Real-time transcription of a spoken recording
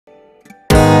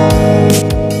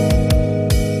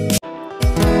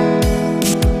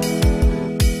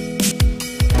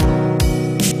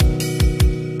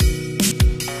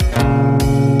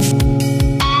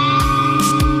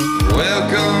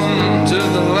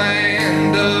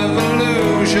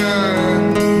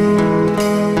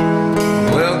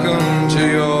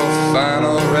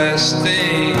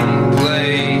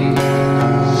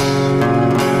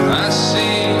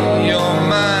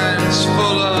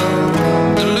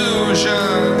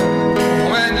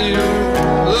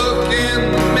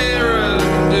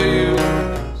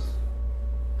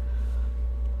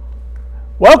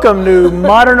Welcome to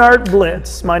Modern Art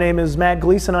Blitz. My name is Matt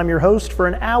Gleason. I'm your host for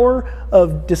an hour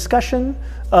of discussion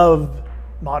of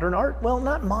modern art. Well,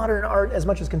 not modern art as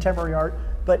much as contemporary art,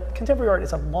 but contemporary art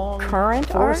is a long,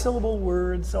 four-syllable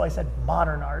word, so I said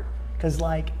modern art, because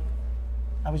I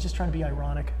was just trying to be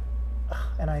ironic,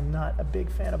 and I'm not a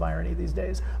big fan of irony these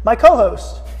days. My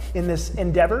co-host in this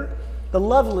endeavor, the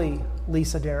lovely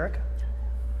Lisa Derrick.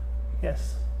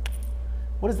 Yes.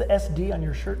 What is the SD on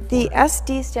your shirt? The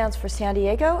SD stands for San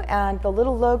Diego, and the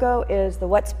little logo is the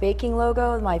What's Baking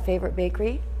logo, my favorite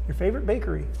bakery. Your favorite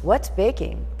bakery? What's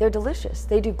Baking. They're delicious.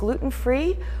 They do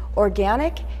gluten-free,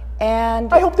 organic,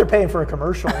 and... I hope they're paying for a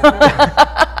commercial.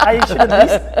 I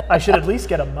should at least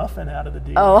get a muffin out of the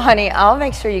deal. Oh, honey, I'll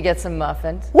make sure you get some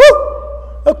muffins. Woo!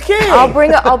 Okay.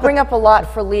 I'll bring up a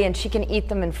lot for Lee, and she can eat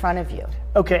them in front of you.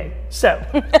 Okay, so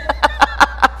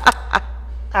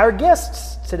our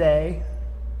guests today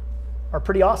are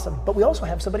pretty awesome, but we also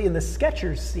have somebody in the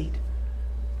Skechers seat,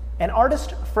 an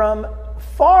artist from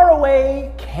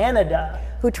faraway Canada.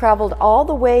 Who traveled all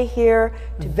the way here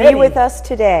to Vedi. be with us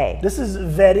today. This is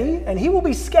Vedi, and he will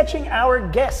be sketching our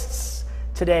guests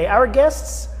today. Our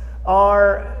guests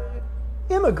are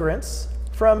immigrants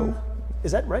from,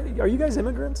 is that right? Are you guys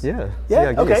immigrants? Yeah. Yeah,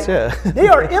 I guess, okay. Yeah. They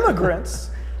are immigrants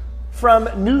from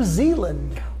New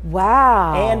Zealand.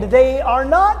 Wow. And they are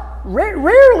not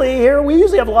rarely here. We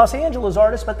usually have Los Angeles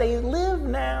artists, but they live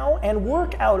now and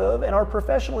work out of and are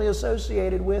professionally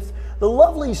associated with the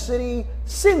lovely city,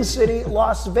 Sin City,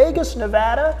 Las Vegas,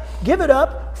 Nevada. Give it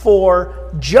up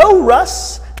for Jo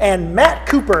Russ and Matt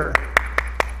Couper.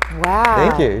 Wow.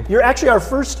 Thank you. You're actually our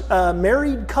first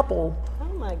married couple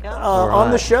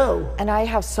on the show. And I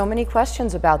have so many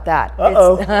questions about that.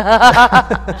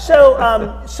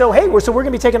 So hey, we're going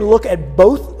to be taking a look at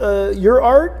both your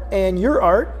art, and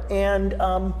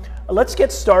let's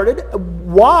get started.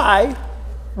 Why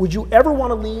would you ever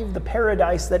want to leave the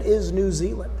paradise that is New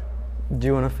Zealand? Do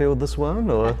you want to field this one,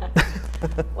 or?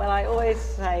 Well, I always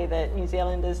say that New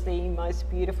Zealand is the most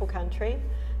beautiful country.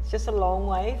 It's just a long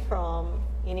way from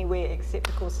anywhere except,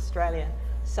 of course, Australia.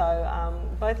 So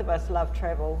both of us love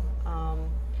travel,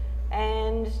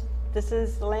 and this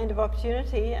is the land of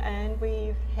opportunity, and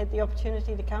we've had the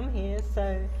opportunity to come here,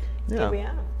 so here we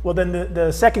are. Well, then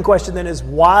the second question then is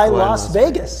why Las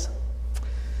Vegas?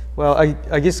 Well,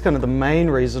 I guess kind of the main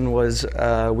reason was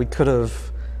we could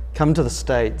have come to the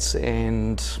States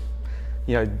and,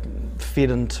 you know,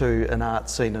 fed into an art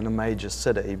scene in a major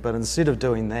city, but instead of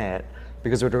doing that,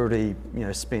 because we'd already, you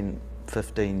know, spent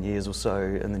 15 years or so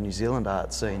in the New Zealand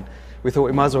art scene, we thought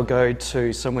we might as well go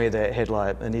to somewhere that had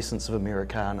like an essence of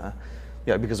Americana,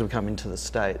 you know, because we're coming to the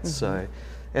States. So,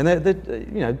 and that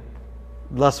you know,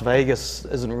 Las Vegas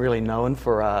isn't really known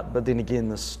for art, but then again,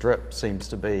 the Strip seems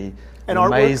to be an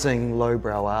amazing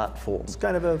lowbrow art form. It's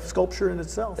kind of a sculpture in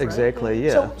itself, right? Exactly,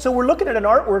 yeah. So we're looking at an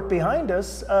artwork behind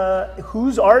us.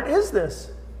 Whose art is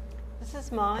this? This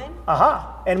is mine.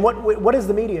 Aha. And what is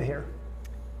the media here?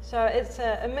 So it's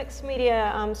a mixed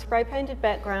media spray painted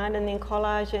background and then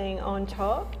collaging on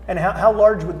top. And how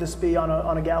large would this be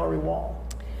on a gallery wall?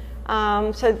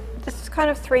 So this is kind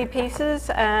of 3 pieces,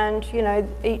 and you know,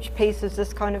 each piece is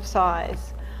this kind of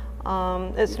size.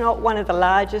 It's not one of the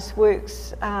largest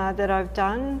works that I've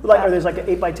done. Like, are there's like an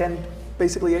 8x10,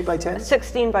 basically 8x10?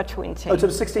 16 by 20. Oh, so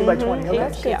 16 by 20. Okay.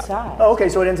 That's good size. Oh, okay.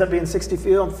 So it ends up being 60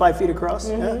 feet, 5 feet across.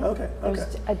 Yeah. Okay.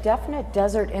 There's a definite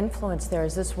desert influence there.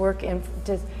 Is this work?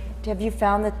 Have you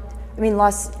found that? I mean,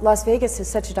 Las Vegas is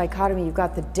such a dichotomy. You've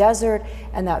got the desert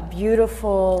and that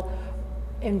beautiful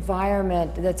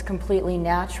environment that's completely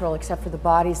natural, except for the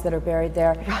bodies that are buried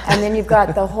there. And then you've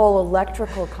got the whole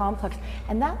electrical complex.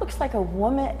 And that looks like a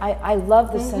woman. I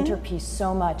love the centerpiece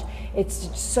so much.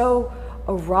 It's so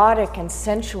erotic and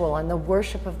sensual, and the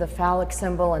worship of the phallic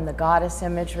symbol and the goddess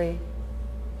imagery.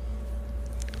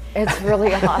 It's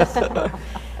really awesome.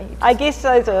 I guess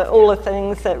those are all the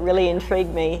things that really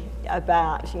intrigue me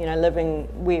about, you know, living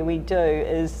where we do,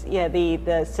 is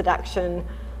the seduction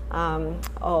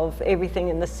of everything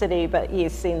in the city, but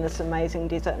yes, seeing this amazing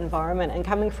desert environment. And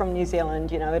coming from New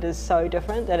Zealand, you know, it is so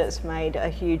different that it's made a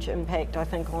huge impact, I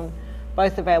think, on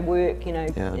both of our work, you know,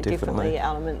 definitely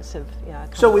elements of, you know.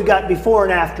 So we've got before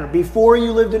and after. Before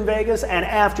you lived in Vegas and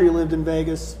after you lived in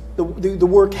Vegas, the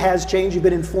work has changed. You've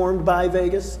been informed by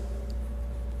Vegas?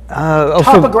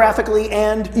 Topographically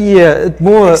and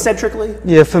more eccentrically?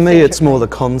 Yeah, for me it's more the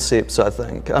concepts, I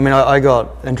think. I mean, I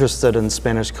got interested in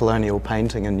Spanish colonial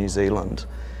painting in New Zealand.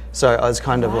 So I was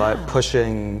kind of like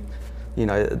pushing, you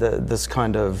know, this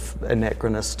kind of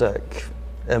anachronistic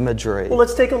imagery. Well,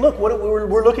 let's take a look.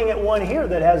 We're looking at one here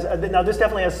that has, now this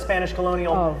definitely has Spanish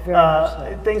colonial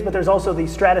things, but there's also the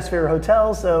Stratosphere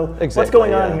Hotel, so what's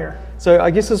going on here? So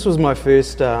I guess this was my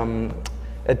first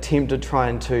attempt at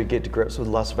trying to get to grips with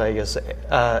Las Vegas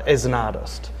as an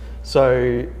artist.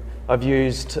 So I've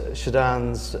used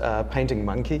Chardin's painting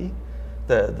Monkey,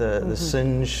 the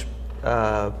Singe,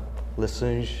 Le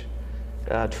Singe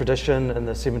tradition in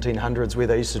the 1700s, where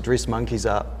they used to dress monkeys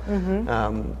up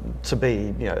to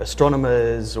be,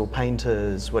 astronomers or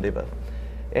painters, whatever.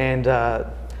 And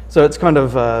so it's kind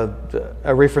of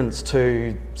a reference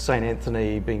to St.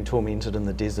 Anthony being tormented in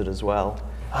the desert as well.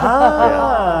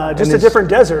 Just a different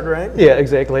desert, right? Yeah,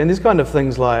 exactly. And there's kind of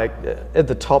things like at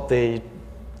the top there,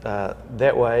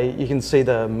 that way, you can see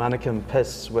the mannequin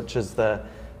piss, which is the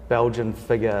Belgian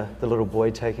figure, the little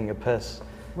boy taking a piss.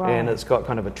 Right. And it's got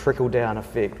kind of a trickle-down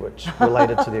effect, which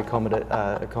related to the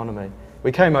economy.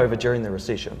 We came over during the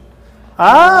recession. So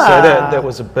that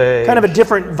was a big... Kind of a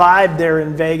different vibe there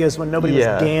in Vegas when nobody was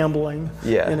gambling.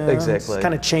 Yeah, exactly. It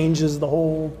kind of changes the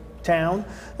whole town.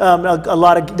 A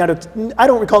lot of... I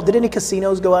don't recall, did any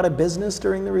casinos go out of business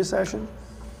during the recession?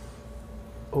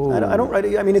 I don't.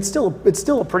 I mean, it's still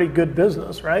a pretty good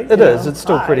business, right? It is. It's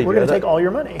still pretty good. We're going to take all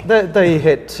your money. They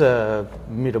had to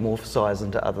metamorphosize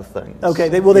into other things. Okay.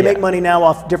 They make money now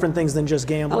off different things than just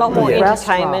gambling. A lot more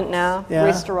entertainment now. Yeah.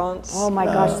 Restaurants. Oh my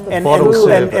gosh. And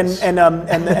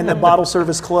the bottle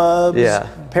service clubs. Yeah.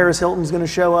 Paris Hilton's going to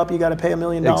show up. You got to pay $1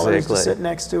 million to sit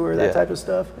next to her. That type of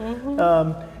stuff.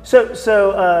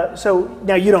 So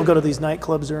now you don't go to these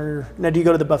nightclubs, or now do you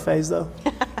go to the buffets though?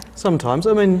 Sometimes.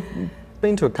 I mean.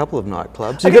 Been to a couple of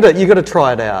nightclubs. You got to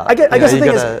try it out. I guess the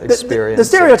thing is, the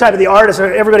stereotype of the artist,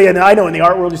 everybody I know in the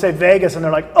art world, you say Vegas, and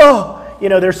they're like, oh,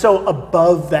 they're so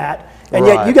above that, and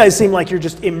yet you guys seem like you're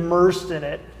just immersed in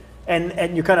it,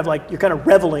 and you're kind of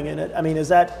reveling in it. I mean, is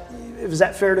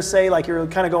that fair to say? Like you're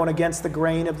kind of going against the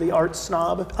grain of the art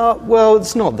snob? Well,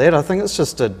 it's not that. I think it's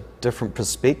just a different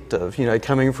perspective.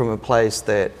 Coming from a place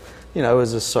that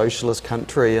is a socialist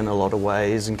country in a lot of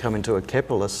ways, and coming to a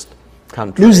capitalist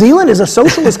country. New Zealand is a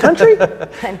socialist country? Get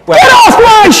off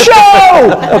my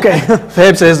show! Okay.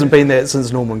 Perhaps it hasn't been that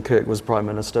since Norman Kirk was Prime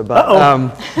Minister, but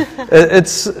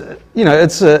it's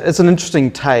an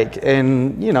interesting take,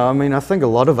 and I mean, I think a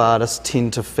lot of artists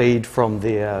tend to feed from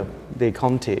their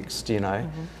context,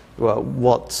 well,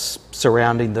 what's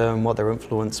surrounding them, what they're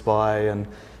influenced by, and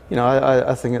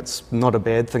I think it's not a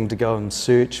bad thing to go and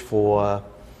search for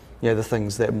the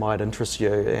things that might interest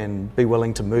you and be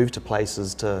willing to move to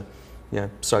places to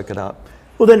soak it up.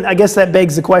 Well, then I guess that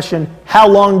begs the question, how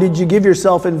long did you give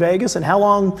yourself in Vegas, and how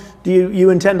long do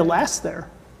you intend to last there?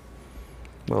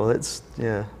 Well, it's,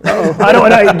 yeah.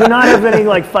 I do not have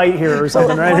any fight here or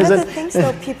something, right? One of the things,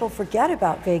 though, people forget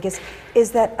about Vegas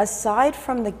is that aside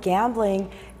from the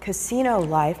gambling casino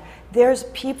life, there's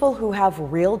people who have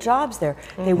real jobs there.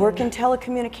 They work in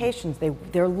telecommunications.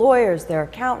 They're lawyers. They're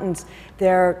accountants.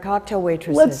 They're cocktail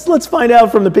waitresses. Let's find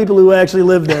out from the people who actually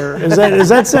live there. Does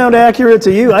that sound accurate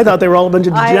to you? I thought they were all a bunch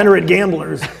of degenerate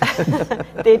gamblers.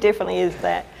 There definitely is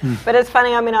that. But it's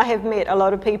funny. I mean, I have met a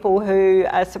lot of people who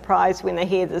are surprised when they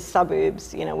hear the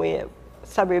suburbs. Where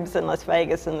suburbs in Las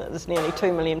Vegas, and there's nearly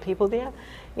 2 million people there.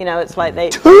 It's like they...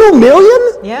 2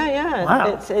 million? Yeah.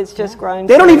 Wow. It's just grown.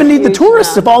 They don't even need the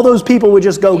tourists if all those people would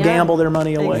just go gamble their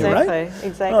money away, right?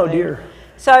 Exactly. Oh dear.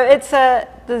 So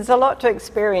there's a lot to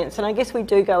experience, and I guess we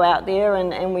do go out there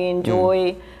and we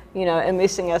enjoy,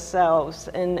 immersing ourselves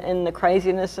in the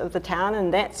craziness of the town,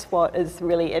 and that's what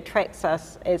really attracts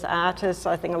us as artists.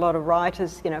 I think a lot of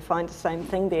writers, find the same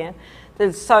thing there.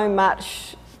 There's so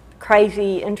much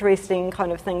crazy, interesting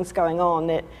kind of things going on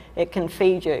that it can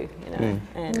feed you,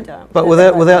 And but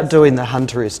without doing the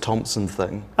Hunter S. Thompson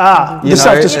thing. The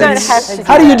self-destruction.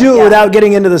 How do you do it without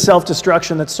getting into the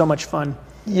self-destruction that's so much fun?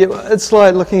 Yeah, it's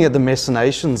like looking at the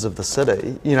machinations of the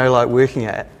city. Like working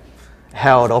at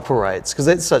how it operates, because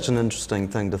that's such an interesting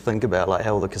thing to think about, like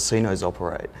how the casinos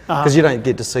operate, because you don't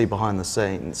get to see behind the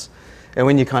scenes. And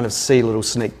when you kind of see little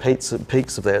sneak peeks of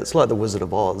that, it's like the Wizard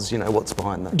of Oz, what's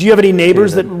behind that. Do you have any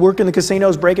neighbors that work in the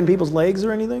casinos breaking people's legs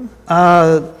or anything?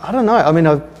 I don't know. I mean,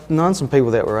 I've known some people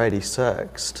that were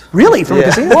 86'd. Really? From a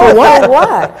casino? For what?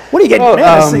 What do you get?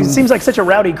 It seems like such a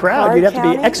rowdy crowd. You'd have to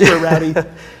be extra rowdy.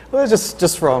 Well,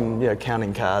 just from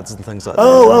counting cards and things like that.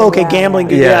 Oh, okay, gambling.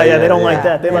 Yeah, they don't like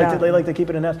that. They like to keep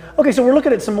it in house. Okay, so we're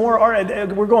looking at some more art.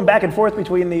 We're going back and forth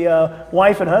between the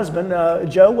wife and husband.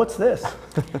 Joe, what's this?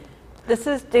 This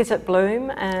is Desert Bloom,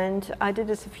 and I did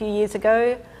this a few years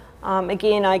ago.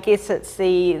 Again, I guess it's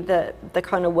the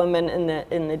kind of women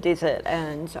in the desert,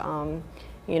 and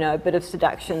a bit of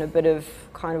seduction, a bit of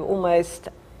kind of almost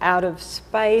out of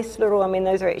space little, I mean,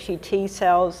 those are actually tea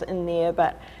cells in there,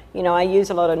 but, you know, I use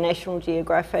a lot of National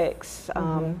Geographics,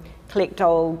 collect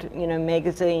old, you know,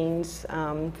 magazines,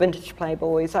 vintage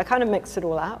Playboys. I kind of mix it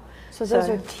all up. So those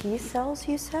are tea cells,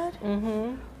 you said?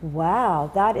 Mm-hmm.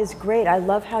 Wow, that is great. I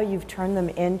love how you've turned them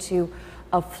into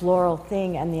a floral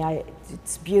thing, and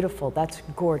it's beautiful. That's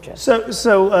gorgeous.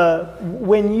 So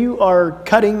when you are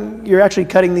cutting, you're actually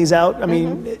cutting these out. I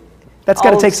mean, that's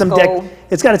got to take some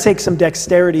it's got to take some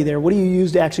dexterity there. What do you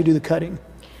use to actually do the cutting?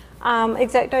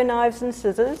 X-Acto knives and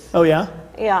scissors. Oh yeah.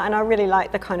 Yeah, and I really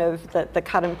like the kind of the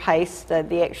cut and paste,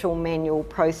 the actual manual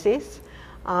process.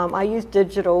 I use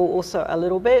digital also a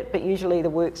little bit, but usually the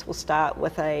works will start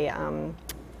with a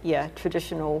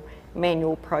traditional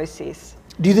manual process.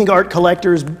 Do you think art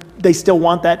collectors, they still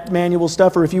want that manual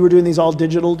stuff, or if you were doing these all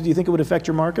digital, do you think it would affect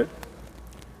your market?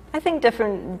 I think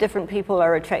different people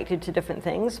are attracted to different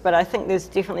things, but I think there's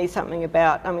definitely something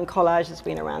about, I mean, collage has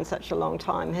been around such a long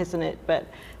time, hasn't it? But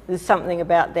there's something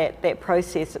about that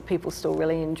process that people still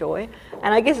really enjoy.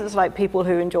 And I guess it's like people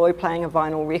who enjoy playing a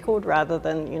vinyl record rather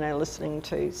than, you know, listening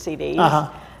to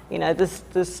CDs. You know,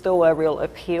 there's still a real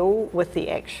appeal with the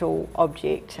actual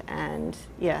object and,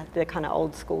 yeah, the kind of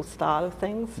old school style of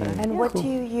things. So, and what do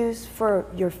you use for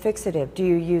your fixative? Do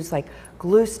you use like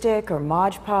glue stick or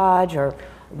Mod Podge or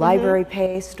library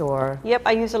paste or? Yep,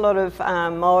 I use a lot of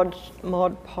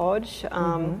Mod Podge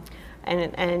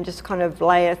and just kind of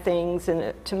layer things.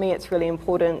 And to me, it's really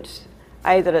important,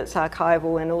 A, that it's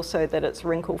archival and also that it's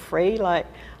wrinkle free. Like,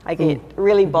 I get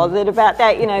really bothered about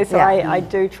that, you know, so I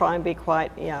do try and be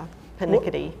quite,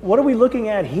 pernickety. What are we looking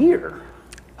at here?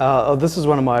 This is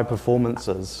one of my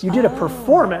performances. You did a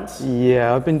performance?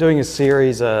 Yeah, I've been doing a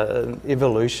series, an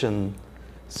evolution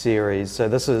series. So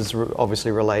this is obviously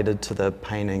related to the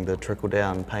painting, the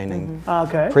trickle-down painting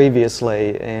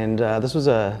previously. And this was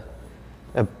a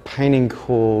painting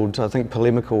called, I think,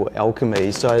 Polemical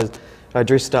Alchemy. So I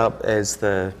dressed up as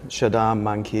the Shaddam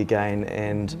monkey again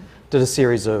and did a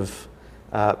series of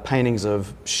paintings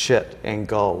of shit and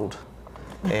gold.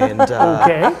 And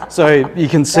so you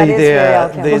can see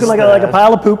there's looking like a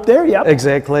pile of poop there. Yep.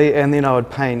 Exactly. And then I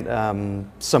would paint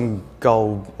some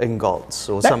gold ingots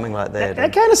or something like that.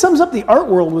 That kind of sums up the art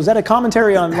world. Was that a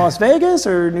commentary on Las Vegas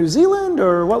or New Zealand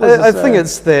or what was I think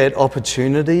it's that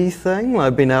opportunity thing.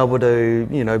 I've been able to,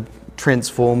 you know,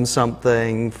 transform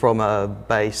something from a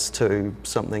base to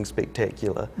something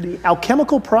spectacular. The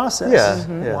alchemical process.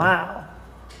 Yeah. Wow.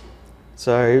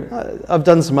 So I've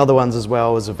done some other ones as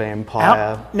well as a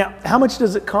vampire. Now, how much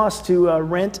does it cost to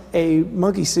rent a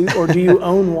monkey suit, or do you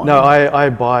own one? No, I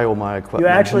buy all my equipment. You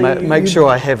actually make sure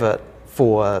I have it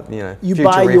for You future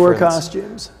buy reference. your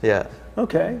costumes. Yeah.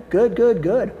 Okay.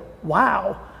 Good.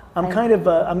 Wow. I'm kind of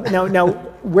now.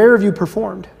 Where have you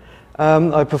performed?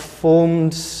 I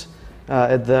performed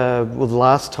at the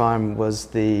last time was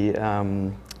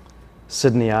the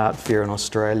Sydney Art Fair in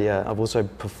Australia. I've also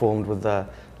performed with the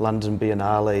London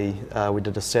Biennale. We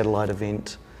did a satellite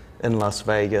event in Las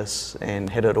Vegas and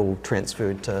had it all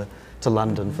transferred to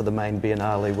London for the main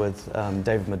Biennale with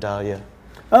David Medallia.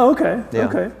 Oh, okay. Yeah.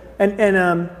 Okay.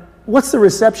 And what's the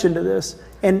reception to this?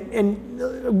 And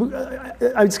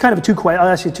it's kind of I'll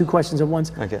ask you two questions at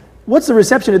once. Okay. What's the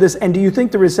reception to this? And do you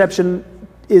think the reception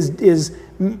is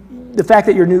the fact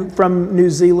that you're from New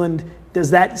Zealand?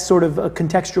 Does that sort of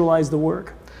contextualize the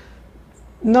work?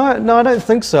 No, I don't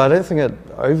think so. I don't think it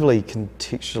overly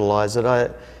contextualizes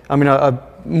it. I mean, I'm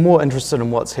more interested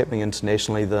in what's happening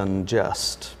internationally than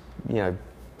just,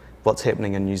 what's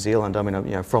happening in New Zealand. I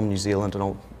mean, from New Zealand and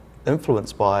all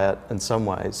influenced by it in some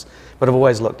ways, but I've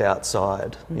always looked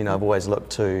outside. I've always looked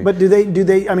to. But do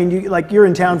they? I mean, you're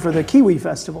in town for the Kiwi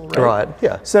Festival, right? Right.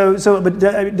 Yeah. But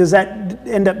does that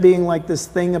end up being like this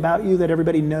thing about you that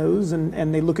everybody knows,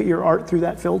 and they look at your art through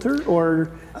that filter,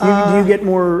 or do you get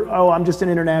more? Oh, I'm just an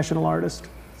international artist.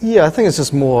 Yeah, I think it's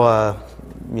just more,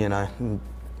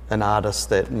 an artist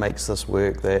that makes this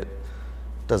work that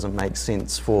doesn't make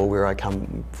sense for where I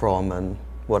come from and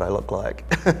what I look like.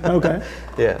 Okay.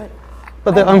 Yeah.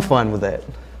 But I'm fine with that.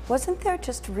 Wasn't there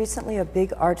just recently a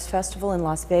big arts festival in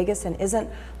Las Vegas, and isn't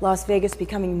Las Vegas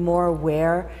becoming more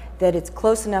aware that it's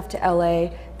close enough to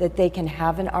LA that they can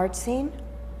have an art scene?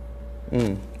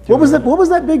 What was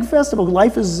that big festival?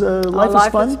 Life is fun?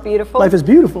 Life is Beautiful. Life is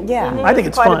Beautiful. Yeah. I think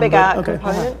it's quite fun. a big art okay.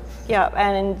 component. Yeah,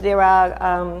 and there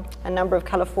are a number of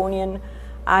Californian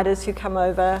artists who come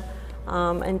over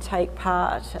and take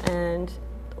part, and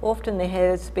often there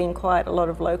has been quite a lot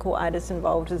of local artists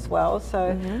involved as well.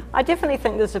 So I definitely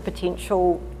think there's a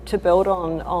potential to build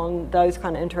on those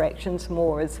kind of interactions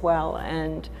more as well,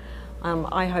 and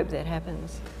I hope that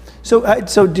happens.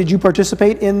 So did you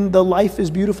participate in the Life is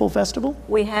Beautiful festival?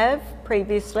 We have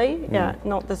previously, yeah,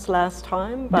 not this last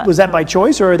time. But Was that by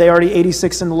choice, or are they already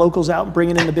 86 and the locals out and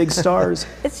bringing in the big stars?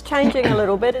 it's changing a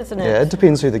little bit, isn't it? Yeah, it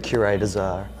depends who the curators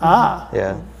are. Ah.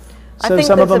 Yeah. I So think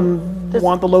some of there's them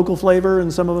want the local flavor,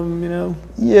 and some of them,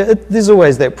 Yeah, there's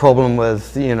always that problem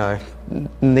with,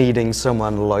 needing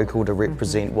someone local to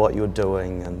represent what you're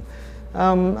doing, and,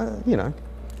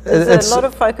 There's a lot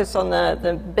of focus on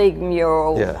the big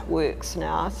mural Yeah. works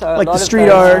now. So like a lot the of street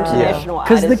those art, international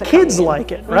because the artists are kids coming in.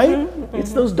 like it, right?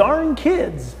 It's those darn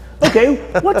kids. Okay,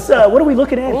 what are we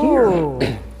looking at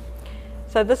here?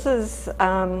 So this is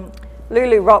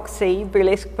Lulu Roxy,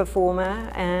 burlesque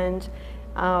performer, and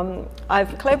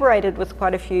I've collaborated with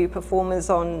quite a few performers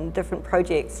on different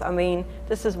projects. I mean,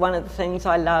 this is one of the things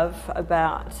I love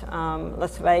about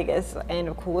Las Vegas, and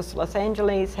of course Los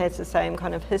Angeles has the same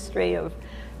kind of history of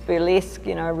burlesque,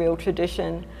 real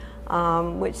tradition,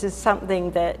 which is something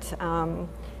that,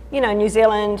 New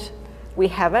Zealand, we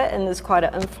have it, and there's quite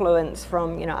an influence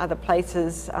from, other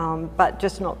places, but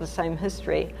just not the same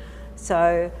history.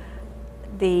 So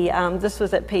this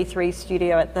was at P3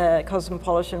 Studio at the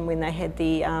Cosmopolitan when they had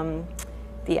the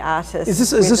artist. Is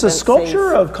this a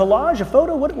sculpture, a collage, a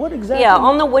photo? What exactly? Yeah,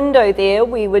 on the window there,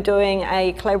 we were doing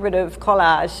a collaborative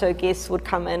collage, so guests would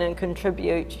come in and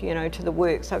contribute, to the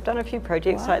work. So I've done a few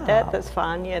projects like that. That's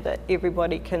fun, yeah, that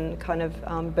everybody can kind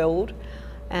of build.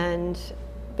 And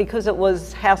because it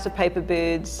was House of Paper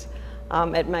Birds,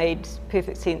 it made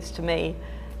perfect sense to me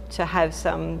to have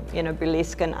some,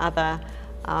 burlesque and other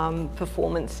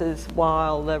performances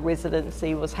while the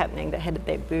residency was happening that had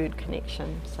that bird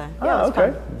connection. So yeah, it was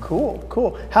fun.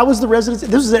 Cool. How was the residency?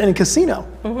 This was in a casino.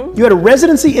 You had a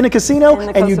residency in a casino, In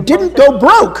the and you didn't Cosmopolitan. go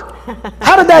broke.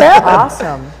 How did that happen?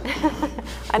 Awesome.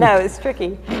 I know, it's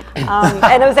tricky.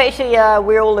 And it was actually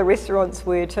where all the restaurants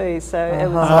were too, so it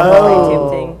was very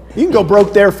tempting. You can go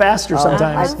broke there faster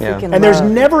sometimes. I freaking And there's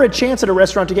love- never a chance at a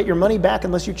restaurant to get your money back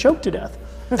unless you choke to death.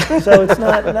 So it's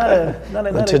not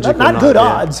good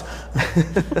odds.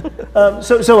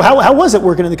 So how was it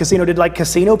working in the casino? Did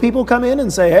casino people come in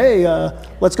and say, hey,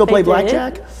 let's go play They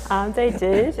blackjack? did. They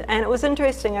did, and it was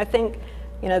interesting. I think,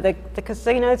 the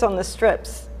casinos on the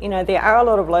strips, there are a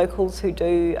lot of locals who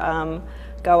do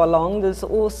go along. There's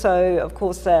also, of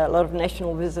course, a lot of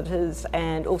national visitors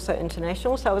and also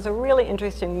international. So it was a really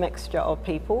interesting mixture of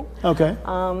people. Okay.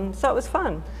 So it was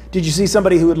fun. Did you see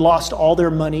somebody who had lost all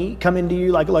their money come into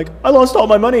you like I lost all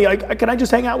my money, can I just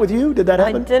hang out with you? Did that I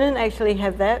happen? didn't actually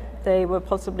have that. They were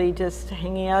possibly just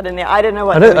hanging out in there. I don't know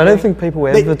what I they were don't doing. think people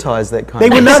advertise that kind They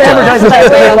of would not stuff. advertise that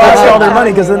they lost all their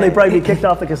money because then they'd probably be kicked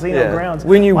off the casino grounds.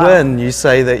 When you Wow. win, you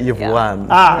say that you've won.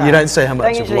 You don't say how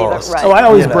much you've usually look lost. right. Oh, I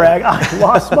always You know. brag. I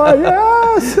lost my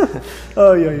yes.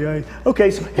 Oh yeah.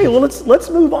 Okay, so hey, well let's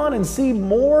move on and see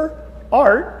more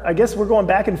art. I guess we're going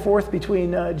back and forth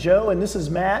between Joe and this is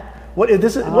Matt. What's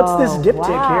this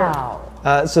diptych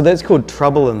here? So that's called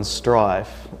Trouble and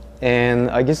Strife, and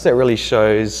I guess that really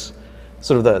shows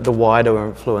sort of the wider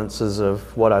influences of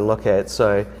what I look at.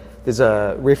 So there's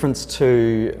a reference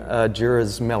to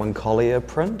Dürer's Melancholia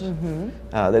print.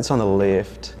 That's on the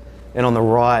left, and on the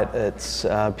right it's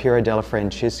Piero della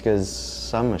Francesca's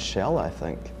San Michele, I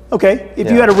think. Okay, if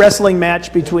you had a wrestling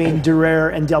match between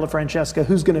Dürer and Della Francesca,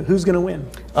 who's gonna win?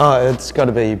 Oh, it's got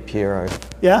to be Piero.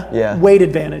 Yeah? Yeah. Weight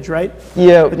advantage, right?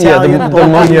 Yeah, Italian,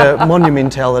 the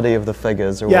monumentality of the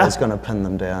figures are Yeah. what's going to pin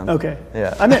them down. Okay.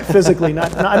 Yeah. I meant physically,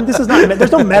 this is not,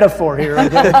 there's no metaphor here,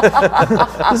 okay?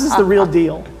 This is the real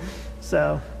deal.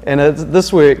 So, And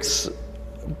this work's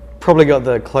probably got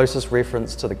the closest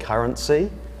reference to the currency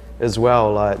as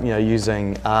well,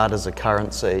 using art as a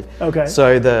currency. Okay.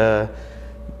 So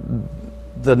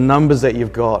the numbers that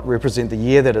you've got represent the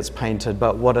year that it's painted,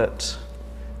 but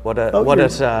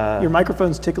your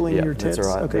microphone's tickling yeah, your tits. that's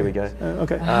all right. Okay. There we go.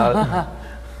 Okay.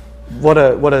 What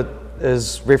it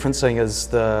is referencing is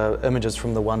the images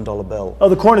from the $1 bill. Oh,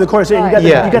 the corner. So you got, you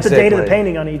got the date of the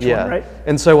painting on each one, right?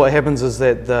 And so what happens is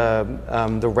that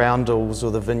the roundels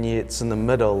or the vignettes in the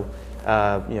middle,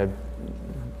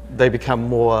 they become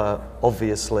more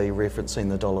obviously referencing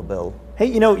the dollar bill.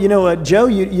 Hey, Joe,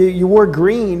 you wore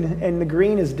green, and the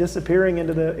green is disappearing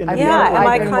into the Yeah, artwork. am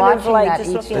I I've been kind of watching like that just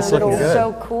each looking time. a little? good.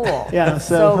 So cool. Yeah.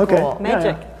 So okay. cool.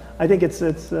 Magic. Yeah. I think it's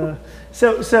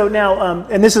so now,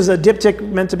 and this is a diptych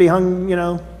meant to be hung,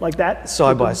 like that.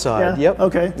 Side by side. Yeah? Yep.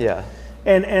 Okay. Yeah.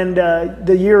 And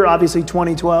the year obviously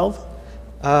 2012.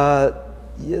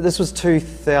 This was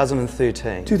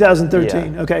 2013.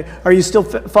 2013. Yeah. Okay. Are you still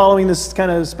following this kind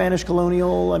of Spanish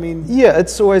colonial? I mean, Yeah,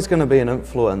 it's always going to be an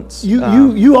influence.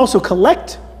 you also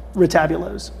collect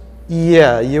retabulos.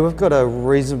 Yeah, we've got a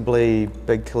reasonably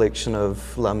big collection of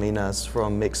laminas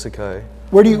from Mexico.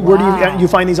 Where do you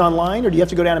find these online, or do you have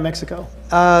to go down to Mexico?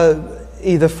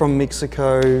 Either from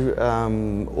Mexico,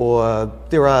 or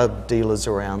there are dealers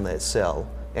around that sell,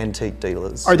 antique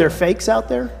dealers. Are there fakes out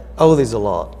there? Oh, there's a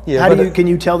lot. Yeah. Can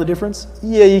you tell the difference?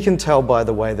 Yeah, you can tell by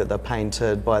the way that they're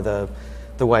painted, by the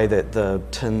way that the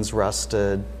tin's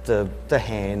rusted, the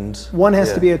hand. One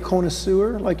has to be a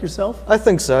connoisseur like yourself? I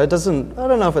think so. I don't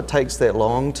know if it takes that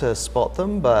long to spot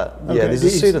them, but yeah, there's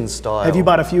a certain style. Have you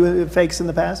bought a few fakes in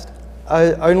the past?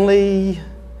 Only...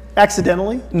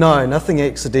 Accidentally? No, nothing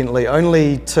accidentally,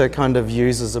 only to kind of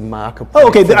use as a marker point. Oh,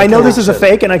 okay, I know this is a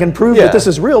fake and I can prove Yeah. that this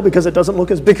is real because it doesn't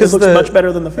look it looks much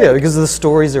better than the fake. Yeah, because the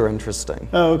stories are interesting.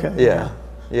 Oh, okay. Yeah.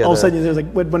 All of a sudden, there's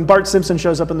like when Bart Simpson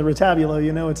shows up in the retabula,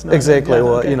 you know it's not exactly, yeah,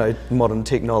 or okay. you know, modern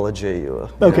technology or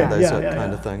those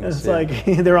kind of things. It's like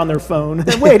they're on their phone.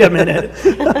 Wait a minute.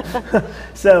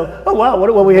 So, oh wow,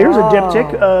 well here's a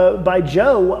diptych by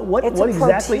Joe. What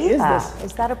exactly is this?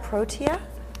 Is that a protea?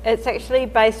 It's actually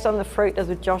based on the fruit of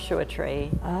the Joshua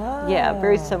tree. Oh. Yeah,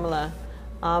 very similar.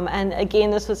 And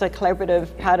again, this was a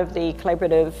collaborative, part of the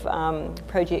collaborative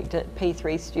project at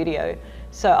P3 Studio.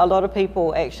 So a lot of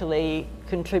people actually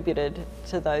contributed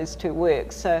to those two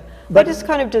works. So I just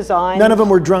kind of designed. None of them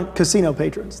were drunk casino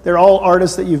patrons. They're all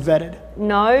artists that you've vetted.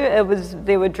 No,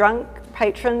 there were drunk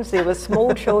patrons, there were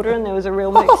small children, there was a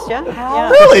real mixture. How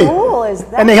Really? cool is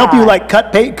that? And they help you like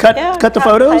cut the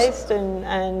photos? Paste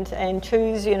and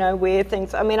choose, where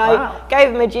things. I mean, I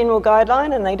gave them a general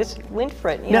guideline and they just went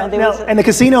for it. And the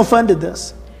casino funded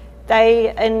this.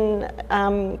 They,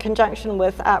 in conjunction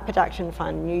with Art Production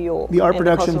Fund, New York. The Art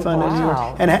Production Fund in New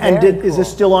York. Wow. Is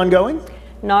this still ongoing?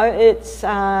 No, it's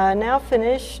now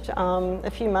finished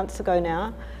a few months ago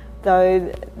now,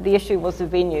 though the issue was the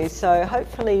venue. So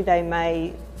hopefully they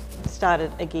may start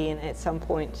it again at some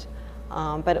point.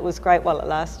 But it was great while it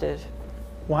lasted.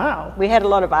 Wow. We had a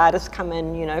lot of artists come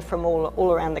in, from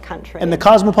all around the country. And the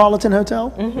Cosmopolitan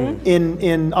Hotel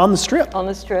in on the Strip. On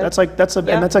the Strip.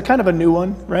 And that's a kind of a new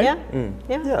one, right? Yeah.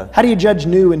 Yeah. How do you judge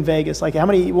new in Vegas? Like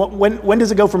when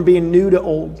does it go from being new to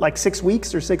old? Like 6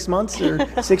 weeks or 6 months or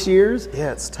 6 years?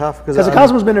 Yeah, it's tough Because the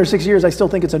Cosmo's been there 6 years. I still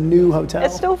think it's a new hotel.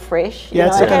 It's still fresh.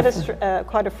 Yeah, it had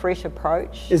quite a fresh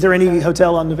approach. Is there any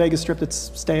hotel on the Vegas Strip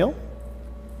that's stale?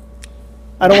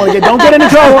 I don't want to don't get into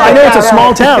trouble. I know it's a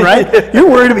small town, right? You're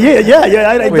worried about,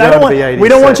 we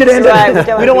don't want you to end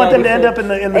up, we don't want them to end up in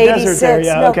the desert there.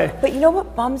 Yeah, no. okay. But you know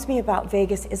what bums me about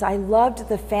Vegas is I loved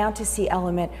the fantasy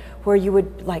element where you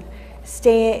would like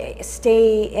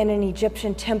stay in an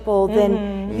Egyptian temple,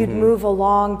 then you'd move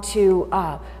along to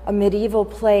a medieval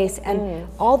place, and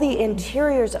all the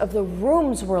interiors of the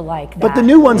rooms were like that. But the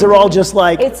new ones are all just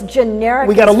like, it's generic.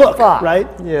 we got to look, fuck. right?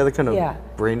 Yeah, the kind of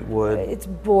Brentwood it's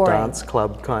boring. dance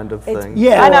club kind of thing.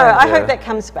 Yeah. I know. I hope that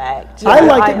comes back. I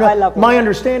liked it. I love My it.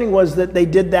 understanding was that they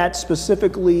did that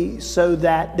specifically so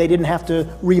that they didn't have to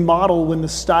remodel when the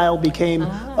style became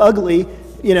ugly.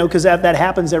 Because that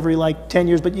happens every like 10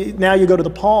 years. But now you go to the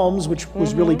Palms, which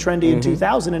was really trendy in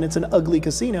 2000, and it's an ugly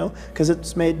casino because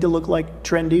it's made to look like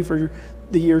trendy for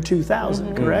the year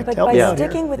 2000, correct? But Help by me out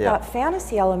sticking here. with that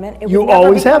fantasy element, it You would never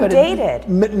always have become it.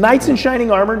 dated. Knights in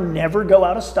shining armor never go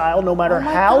out of style, no matter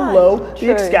how God. low the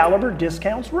True. Excalibur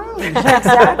discounts rooms.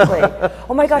 Exactly.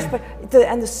 Oh my gosh! But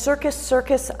the circus.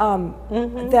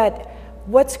 That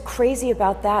what's crazy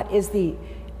about that is the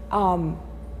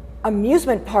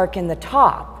amusement park in the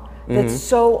top. That's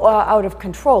so out of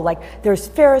control. Like there's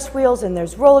Ferris wheels and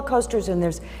there's roller coasters and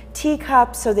there's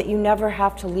teacups, so that you never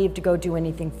have to leave to go do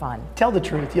anything fun. Tell the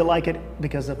truth, you like it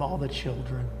because of all the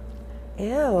children.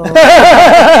 Ew.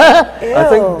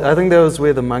 I think that was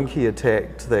where the monkey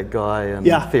attacked that guy in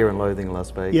Fear and Loathing in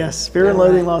Las Vegas. Yes, Fear and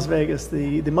Loathing Las Vegas,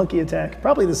 the monkey attack,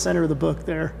 probably the center of the book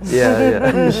there.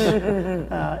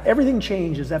 Yeah. Everything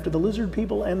changes after the lizard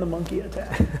people and the monkey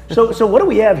attack. So what do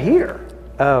we have here?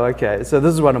 Oh, okay. So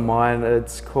this is one of mine.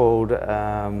 It's called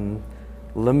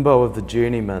Limbo of the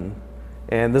Journeyman.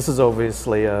 And this is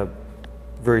obviously a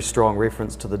very strong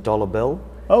reference to the dollar bill.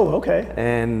 Oh, okay.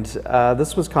 And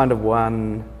this was kind of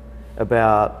one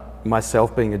about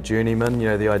myself being a journeyman,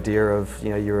 the idea of,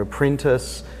 you're an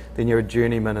apprentice, then you're a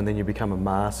journeyman, and then you become a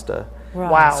master. Right.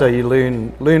 Wow. So you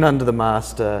learn under the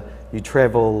master, you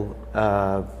travel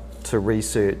to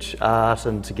research art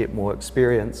and to get more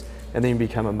experience, and then you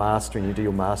become a master and you do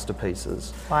your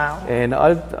masterpieces. Wow. And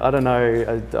I don't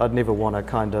know, I'd never want to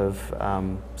kind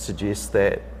of suggest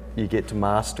that you get to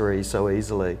mastery so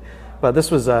easily. But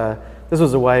this was a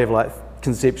way of like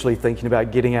conceptually thinking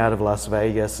about getting out of Las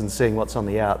Vegas and seeing what's on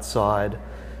the outside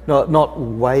not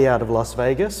way out of Las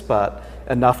Vegas, but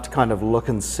enough to kind of look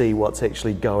and see what's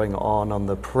actually going on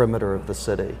the perimeter of the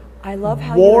city. I love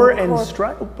how War and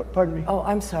strife. Pardon me. Oh,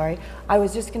 I'm sorry. I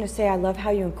was just going to say, I love how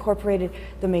you incorporated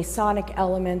the Masonic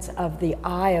elements of the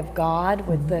eye of God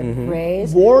with the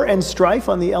rays. War and strife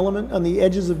on the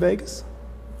edges of Vegas.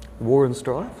 War and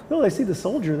strife? Oh, I see the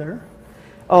soldier there.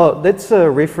 Oh, that's a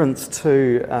reference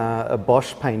to a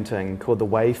Bosch painting called The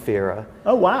Wayfarer.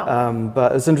 Oh, wow.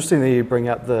 But it's interesting that you bring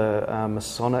up the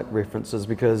Masonic references,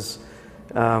 because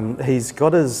he's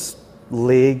got his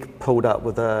leg pulled up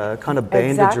with a kind of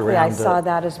bandage around it. I saw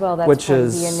that as well. That's which part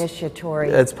is of the initiatory.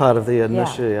 It's part of the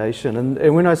initiation.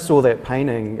 And when I saw that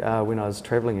painting when I was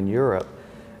traveling in Europe,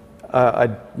 I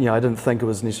didn't think it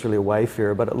was necessarily a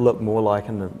wayfarer, but it looked more like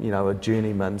a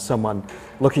journeyman, someone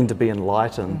looking to be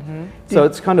enlightened. So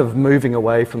it's kind of moving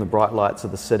away from the bright lights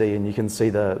of the city, and you can see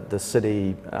the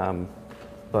city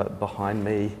but behind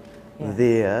me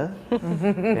there.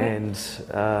 And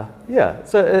so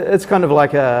it's kind of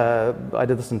like I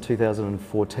did this in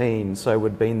 2014, so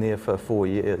we'd been there for 4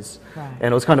 years. Right.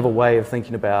 And it was kind of a way of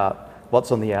thinking about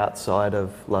what's on the outside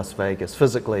of Las Vegas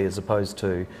physically, as opposed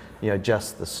to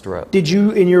just the strip. Did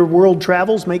you, in your world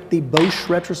travels, make the Bosch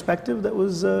retrospective that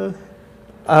was...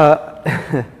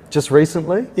 Just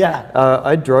recently? Yeah.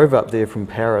 I drove up there from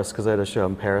Paris because I had a show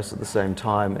in Paris at the same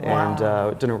time, and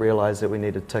didn't realize that we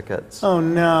needed tickets. Oh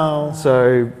no.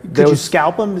 So Could you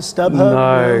scalp them to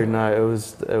StubHub? No,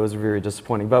 it was very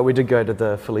disappointing. But we did go to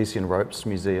the Felician Ropes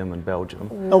Museum in Belgium.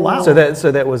 Oh wow. So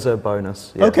that was a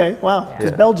bonus. Yeah. Okay, wow.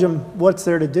 Because Belgium, what's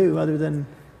there to do other than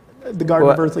the Garden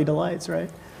of Earthly Delights, right?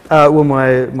 Well,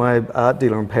 my art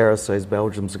dealer in Paris says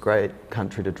Belgium's a great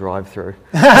country to drive through.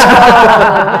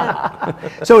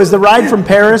 So is the ride from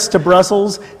Paris to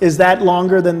Brussels, is that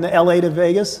longer than the LA to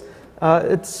Vegas?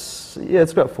 It's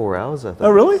about 4 hours, I think. Oh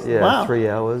really? Yeah, wow. 3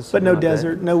 hours. But no like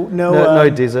desert, no no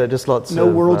desert, just lots no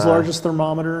of... world's largest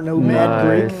thermometer, no Mad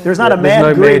Greek. There's not Yeah, a there's Mad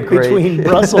no Greek Mad Greek. between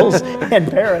Brussels and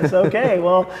Paris. Okay,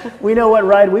 well, we know what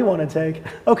ride we want to take.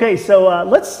 Okay, so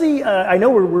let's see. I know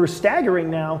we're staggering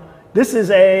now. This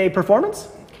is a performance?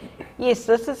 Yes,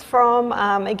 this is from,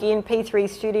 again, P3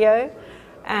 Studio,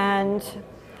 and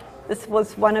this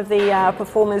was one of the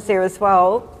performers there as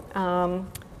well,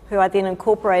 who I then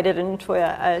incorporated into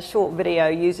a short video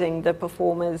using the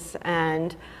performers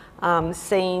and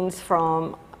scenes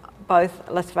from both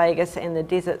Las Vegas and the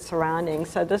desert surrounding.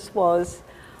 So this was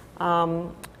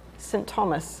St.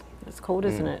 Thomas, it's called,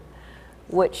 isn't it?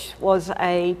 Which was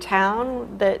a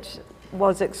town that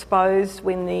was exposed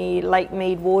when the Lake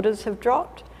Mead waters have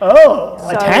dropped. Oh,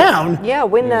 a town? Yeah,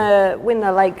 when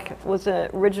the lake was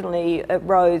originally, it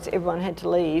rose, everyone had to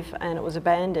leave and it was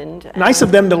abandoned. Nice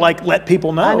of them to let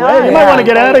people know. I know, Hey, you might want to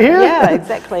get out of here. Yeah,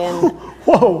 exactly. And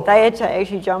whoa. They had to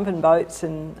actually jump in boats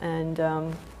and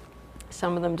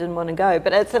some of them didn't want to go.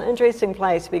 But it's an interesting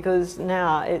place because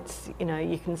now it's,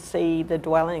 you can see the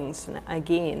dwellings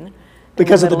again.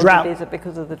 Because of the drought.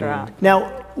 Because of the drought.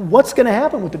 Now, what's going to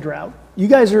happen with the drought? You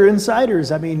guys are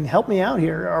insiders. I mean, help me out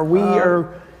here. Are we,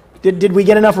 did we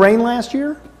get enough rain last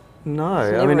year? No,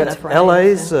 I mean,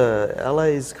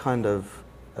 LA's kind of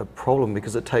a problem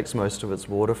because it takes most of its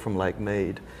water from Lake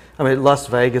Mead. I mean, Las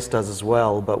Vegas does as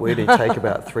well, but we only take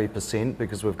about 3%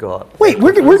 because we've got... Wait,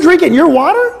 we're drinking your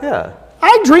water? Yeah.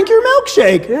 I drink your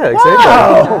milkshake. Yeah, exactly.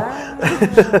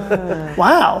 Wow.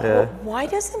 Wow. Yeah. Why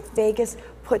doesn't Vegas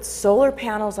put solar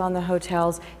panels on the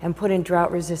hotels and put in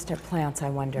drought-resistant plants, I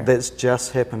wonder? That's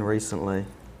just happened recently.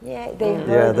 Yeah,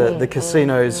 the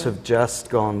casinos have just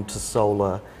gone to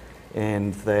solar,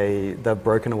 and they've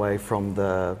broken away from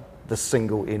the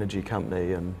single energy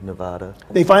company in Nevada.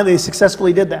 They finally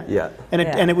successfully did that. Yeah.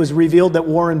 And it was revealed that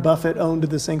Warren Buffett owned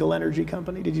the single energy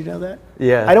company. Did you know that?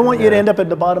 Yeah. I don't want you to end up at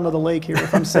the bottom of the lake here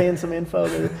if I'm saying some info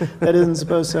that isn't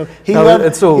supposed to.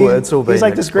 It's all being He's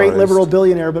like this great exposed. liberal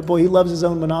billionaire, but boy, he loves his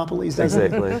own monopolies, doesn't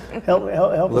Exactly. he? Help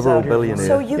us Liberal out here. billionaire.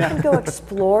 So you can go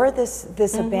explore this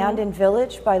abandoned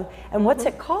village and what's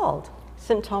it called?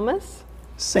 St. Thomas.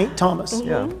 St. Thomas.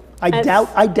 Yeah. I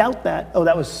doubt that. Oh,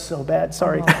 that was so bad.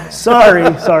 Sorry. Sorry.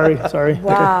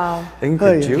 Wow.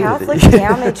 Incredulity. Catholic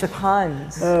damage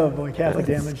puns. Oh boy, Catholic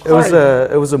damage.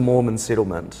 It was a Mormon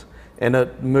settlement, and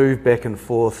it moved back and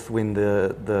forth when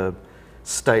the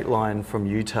state line from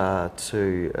Utah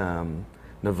to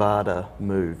Nevada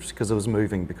moved, because it was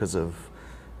moving because of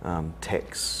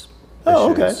tax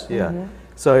Oh, issues. okay. Yeah.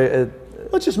 So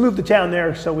Let's just move the town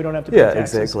there so we don't have to pay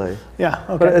taxes. exactly. Yeah,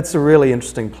 okay. But it's a really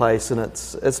interesting place, and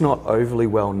it's not overly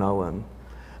well known.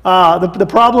 The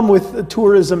problem with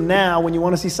tourism now, when you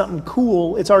want to see something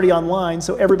cool, it's already online,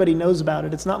 so everybody knows about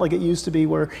it. It's not like it used to be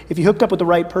where if you hooked up with the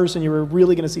right person, you were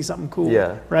really going to see something cool.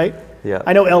 Yeah. Right? Yeah.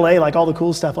 I know LA, like all the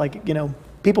cool stuff, like, you know,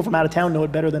 people from out of town know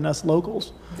it better than us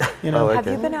locals. You know? Oh, Have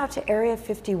okay. you been out to Area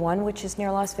 51, which is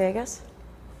near Las Vegas?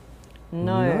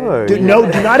 No. Do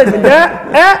not admit that.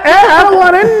 I don't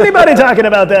want anybody talking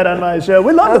about that on my show.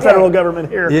 We love the federal government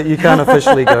here. You can't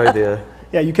officially go there.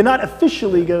 Yeah, you cannot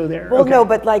officially go there. Well, Okay. no,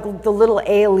 but like the little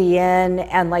alien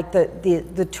and like the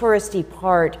touristy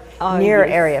part near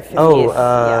yes. Area 51.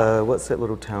 Oh, what's that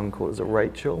little town called? Is it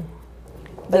Rachel?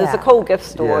 But there's a Yeah. cool gift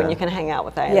store, Yeah. and you can hang out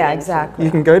with aliens. Yeah, exactly.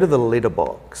 You can go to the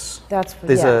letterbox. That's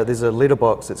There's a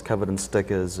letterbox that's covered in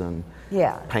stickers and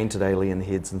yeah. painted alien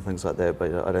heads and things like that, but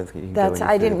I don't think you can That's go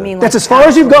any I didn't further. mean That's like as far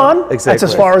as you've gone. That's as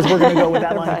Exactly. far as we're going to go with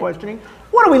that line of Right. questioning.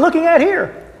 What are we looking at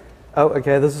here? Oh,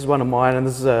 okay, this is one of mine, and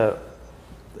this is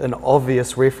an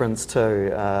obvious reference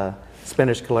to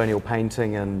Spanish colonial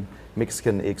painting and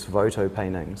Mexican ex voto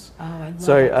paintings. Oh, I love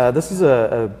So this is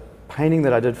a painting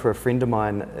that I did for a friend of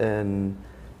mine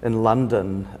in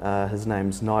London. His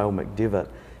name's Niall McDevitt,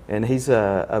 and he's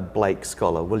a Blake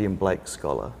scholar, William Blake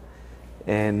scholar.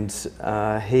 And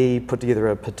he put together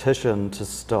a petition to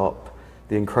stop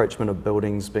the encroachment of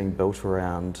buildings being built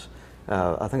around,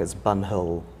 I think it's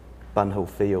Bunhill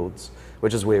Fields,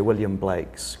 which is where William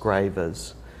Blake's grave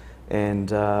is. And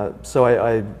so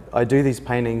I do these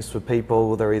paintings for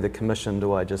people. They're either commissioned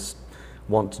or I just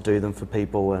want to do them for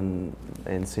people and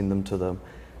send them to them.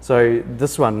 So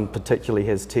this one particularly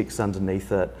has text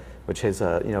underneath it, which has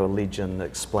a legend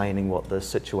explaining what the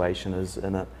situation is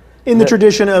in it. In the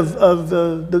tradition of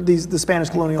the Spanish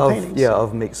colonial paintings. Yeah,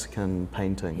 of Mexican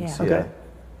paintings. Yeah. Yeah. Okay.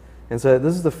 And so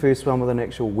this is the first one with an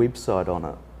actual website on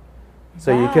it.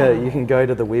 So Wow. you can go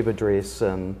to the web address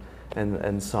and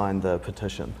sign the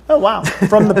petition. Oh, wow.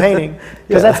 From the painting.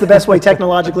 Because that's the best way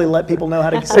technologically to let people know how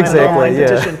to sign an Exactly, online yeah.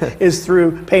 petition is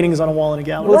through paintings on a wall in a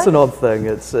gallery. Well, it's an odd thing.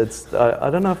 It's I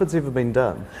don't know if it's ever been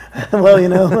done. Well, you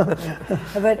know.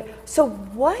 But so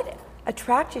what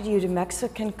attracted you to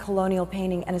Mexican colonial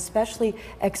painting and especially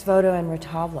ex voto and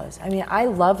retablos? I mean, I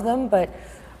love them, but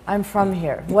I'm from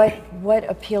here. What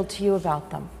appealed to you about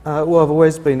them? Well, I've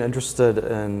always been interested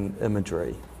in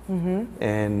imagery,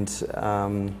 and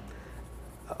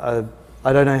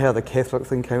I don't know how the Catholic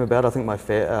thing came about. I think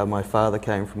my father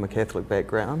came from a Catholic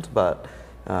background, but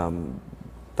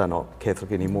they're not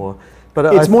Catholic anymore. But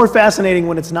It's more fascinating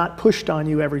when it's not pushed on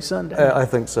you every Sunday. I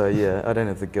think so. Yeah, I don't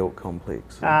have the guilt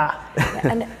complex.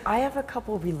 And I have a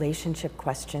couple relationship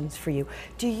questions for you.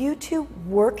 Do you two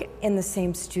work in the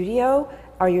same studio?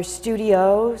 Are your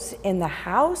studios in the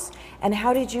house? And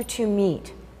how did you two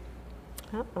meet?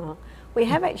 We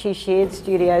have actually shared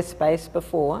studio space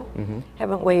before,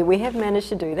 haven't we? We have managed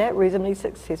to do that reasonably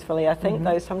successfully, I think,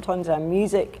 though sometimes our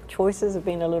music choices have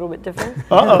been a little bit different.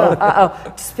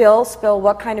 Spill.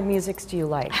 What kind of musics do you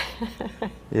like?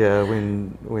 Yeah,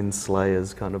 when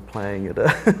Slayer's kind of playing it.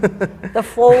 The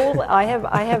Fall, I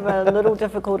have a little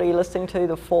difficulty listening to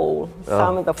The Fall,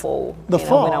 some of The Fall. The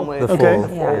Fall? When I'm working. The Okay.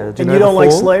 Fall. Yeah. Do And know you The don't like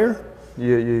Fall? Slayer?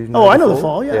 You Oh, I know The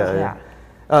Fall, yeah.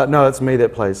 No, it's me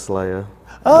that plays Slayer.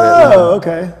 Oh,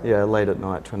 okay. Yeah, late at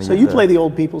night trying to So get you the- play the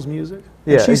old people's music?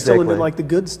 Yeah, And she's still into exactly. like the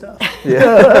good stuff. Yeah.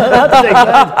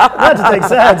 Not to take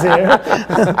sides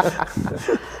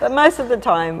here. But most of the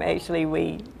time, actually,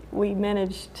 we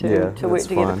manage Yeah, to work that's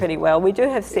together fine. pretty well. We do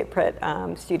have separate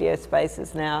studio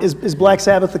spaces now. Is Black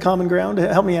Sabbath the common ground?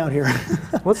 Help me out here.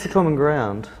 What's the common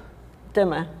ground?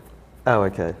 Dimmer. Oh,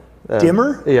 okay.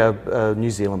 Dimmer? Yeah,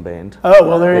 New Zealand band. Oh,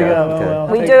 well, there you Yeah, go. okay. Oh, well,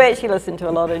 We take- do actually listen to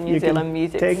a lot of New you can Zealand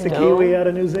music. Take the still. Kiwi out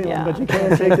of New Zealand, Yeah. but you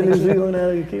can't take the New Zealand out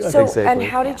of the Kiwi. So, Exactly. and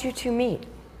how did you two meet?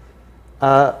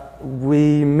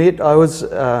 We met, I was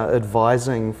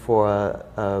advising for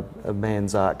a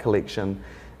man's art collection,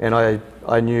 and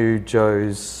I knew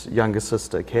Joe's younger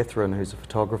sister, Catherine, who's a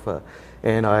photographer,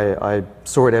 and I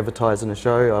saw it advertised in a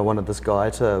show. I wanted this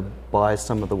guy to buy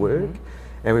some of the work,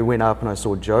 and we went up and I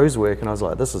saw Joe's work, and I was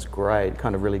like, this is great,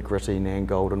 kind of really gritty Nan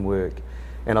Golden work.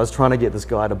 And I was trying to get this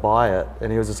guy to buy it,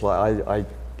 and he was just like,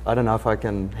 I don't know if I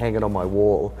can hang it on my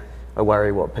wall. I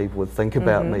worry what people would think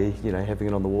about me, having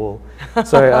it on the wall.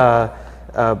 So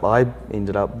I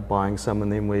ended up buying some,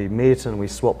 and then we met and we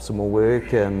swapped some more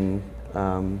work, and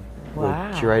we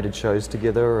curated shows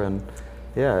together, and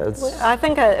yeah, it's I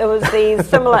think it was the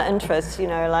similar interests,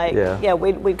 Yeah.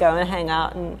 we'd go and hang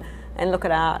out and look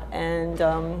at art and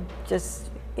just,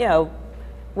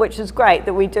 which is great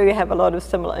that we do have a lot of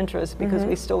similar interests because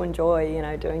we still enjoy,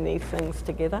 doing these things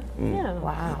together. Yeah.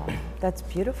 Wow, that's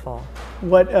beautiful.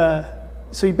 What?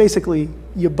 So you basically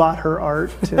you bought her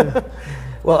art to.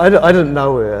 Well, I didn't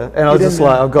know her, and I was You just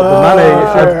didn't like, know. I've got the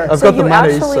money. Sure. I've So got the you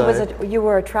money. actually you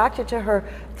were attracted to her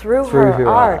through her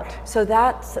art. So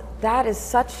that is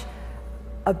such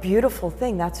a beautiful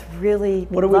thing. That's really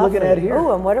What are we looking at here?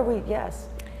 Oh, and what are we? Yes.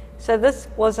 So this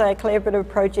was a collaborative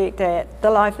project at the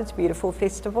Life is Beautiful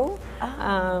Festival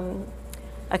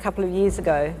a couple of years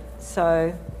ago.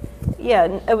 So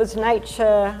yeah, it was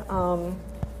nature.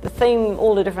 The theme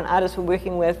all the different artists were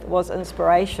working with was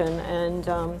inspiration, and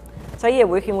so yeah,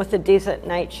 working with the desert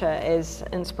nature as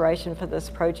inspiration for this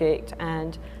project.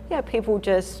 And yeah, people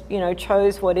just, you know,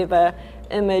 chose whatever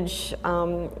image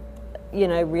you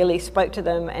know, really spoke to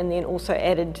them, and then also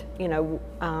added, you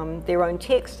know, their own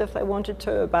text if they wanted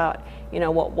to about, you know,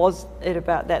 what was it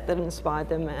about that inspired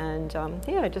them, and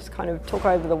yeah, just kind of took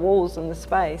over the walls and the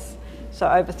space. So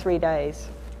over 3 days.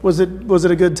 Was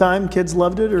it a good time? Kids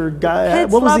loved it, or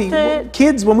Kids what was loved it.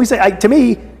 Kids, when we say, to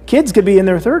me, kids could be in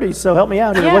their 30s. So help me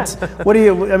out here. Yeah.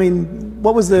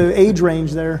 What was the age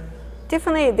range there?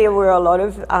 Definitely, there were a lot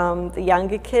of the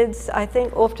younger kids. I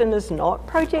think often there's not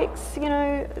projects, you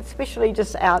know, especially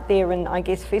just out there, and I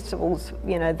guess festivals,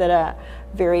 you know, that are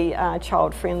very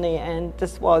child friendly, and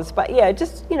this was. But yeah,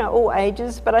 just, you know, all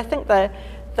ages. But I think the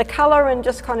colour and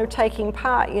just kind of taking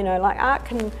part, you know, like art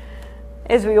can,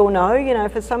 as we all know, you know,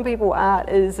 for some people art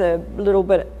is a little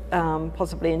bit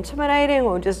possibly intimidating,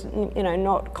 or just, you know,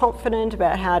 not confident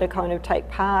about how to kind of take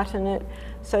part in it.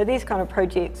 So these kind of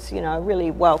projects, you know, are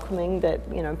really welcoming, that,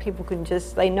 you know, people can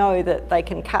just, they know that they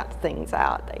can cut things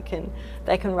out,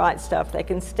 they can write stuff, they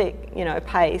can stick, you know,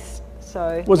 paste.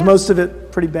 So Was yeah. most of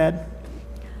it pretty bad?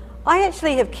 I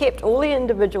actually have kept all the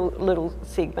individual little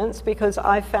segments because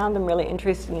I found them really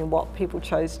interesting in what people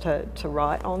chose to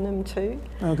write on them too.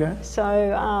 Okay.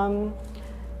 So,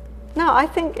 no, I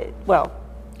think, well,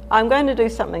 I'm going to do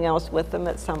something else with them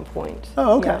at some point.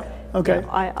 Oh, okay. Yeah. Okay.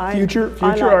 Yeah, Future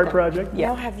I like art them. project. Yeah.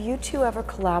 Now, have you two ever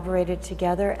collaborated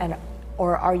together,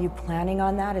 or are you planning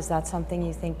on that? Is that something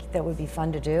you think that would be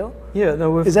fun to do? Yeah,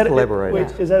 no, we've Is that collaborated.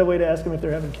 wait, is that a way to ask them if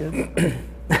they're having kids?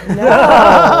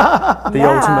 The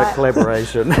ultimate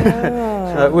collaboration.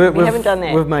 We haven't done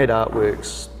that. We've made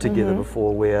artworks together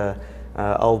before, where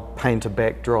I'll paint a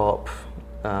backdrop,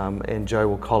 and Joe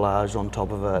will collage on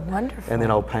top of it. Wonderful. And then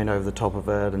I'll paint over the top of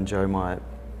it, and Joe might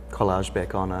collage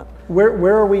back on it.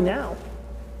 Where are we now?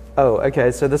 Oh,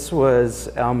 okay, so this was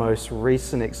our most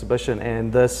recent exhibition, and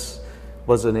this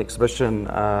was an exhibition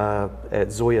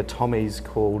at Zoya Tommy's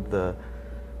called the,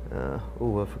 I've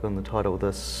forgotten the title,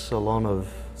 the Salon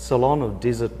of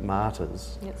Desert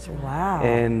Martyrs. That's Wow.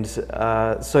 And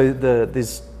so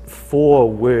there's 4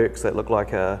 works that look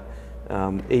like a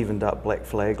evened up black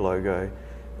flag logo.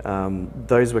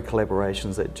 Those were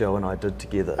collaborations that Joe and I did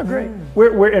together. Oh, great.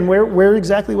 Where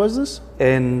exactly was this?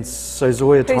 And so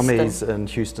Zoya Houston. Tommy's in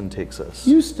Houston, Texas.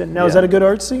 Houston. Now, is Yeah. that a good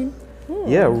art scene?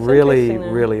 Yeah, it's really, interesting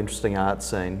then. really interesting art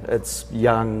scene. It's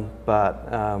young,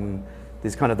 but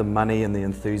there's kind of the money and the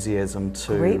enthusiasm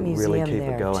to Great really museum keep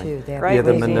there it going. too. They have Great Yeah,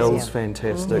 the museum. Manil's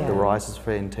fantastic, the Yeah. Rice is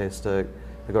fantastic.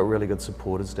 They've got really good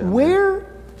supporters down there. Where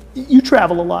you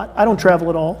travel a lot. I don't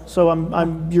travel at all, so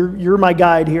you're my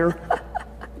guide here.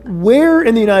 Where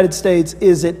in the United States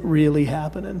is it really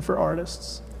happening for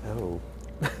artists? Oh.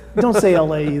 Don't say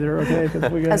LA either, okay?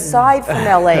 'Cause we got, Aside from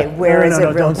LA, where is it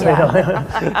really? Don't say LA.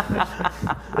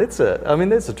 That's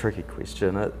a tricky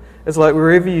question. It's like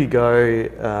wherever you go,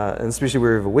 and especially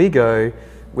wherever we go,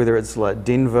 whether it's like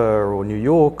Denver or New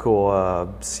York or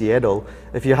Seattle,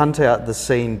 if you hunt out the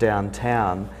scene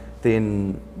downtown,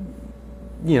 then,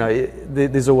 you know,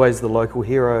 there's always the local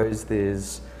heroes.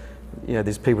 There's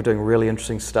people doing really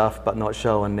interesting stuff, but not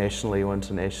showing nationally or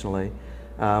internationally.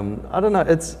 I don't know.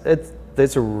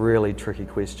 That's a really tricky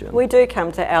question. We do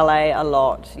come to LA a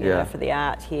lot, you Yeah. know, for the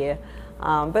art here.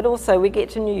 But also we get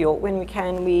to New York when we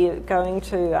can. We're going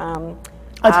to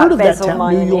I've heard of that Basel town,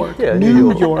 Miami. New York. Yeah,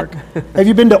 New New York. Have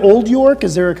you been to Old York?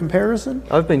 Is there a comparison?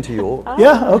 I've been to York.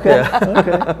 Yeah. Okay.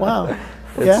 Okay. Wow.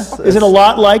 Yeah. It's- Is it a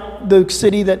lot like the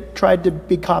city that tried to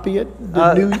copy it?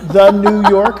 The New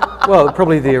York? Well,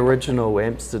 probably the original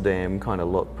Amsterdam kind of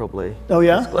look, probably. Oh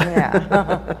yeah.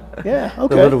 Yeah. Yeah.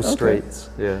 Okay. The little okay. streets,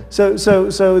 yeah. So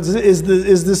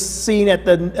is this scene at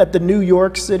the New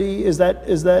York City? Is that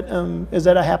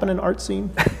a happening art scene?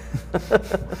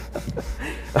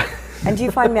 And do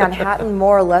you find Manhattan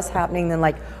more or less happening than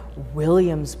like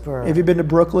Williamsburg? Have you been to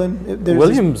Brooklyn? There's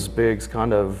Williamsburg's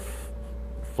kind of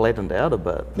flattened out a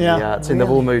bit. Yeah. The arts, and they've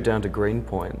all moved down to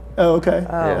Greenpoint. Oh, okay.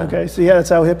 Yeah. Okay. So yeah, that's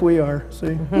how hip we are.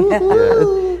 See.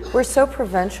 We're so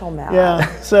provincial now. Yeah.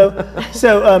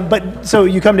 So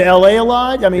you come to LA a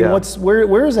lot. I mean, Yeah.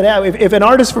 where is it at? If an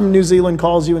artist from New Zealand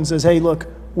calls you and says, "Hey, look,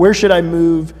 where should I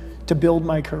move to build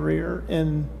my career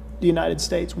in the United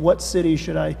States? What city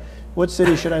should I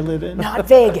live in? Not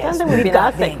Vegas. We've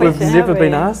got Vegas. We've Have never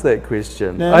been we? asked that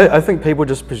question. No. I think people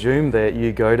just presume that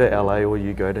you go to LA or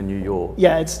you go to New York.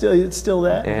 Yeah, it's still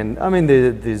that. And I mean,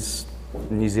 there's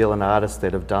New Zealand artists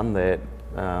that have done that.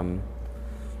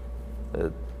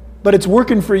 But it's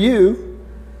working for you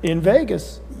in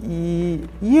Vegas.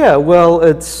 Yeah, well,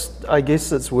 I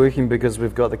guess it's working because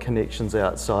we've got the connections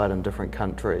outside in different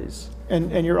countries.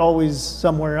 And you're always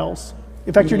somewhere else.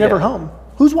 In fact, you're Yeah. never home.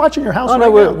 Who's watching your house Oh right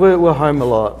no, now? we're home a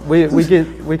lot. We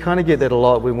kind of get that a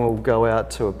lot when we'll go out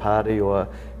to a party or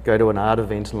go to an art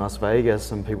event in Las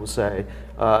Vegas, and people say,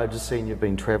 "I've just seen you've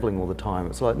been traveling all the time."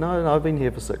 It's like, no, I've been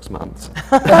here for 6 months.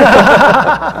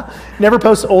 Never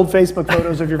post old Facebook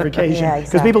photos of your vacation Yeah, because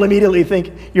exactly. people immediately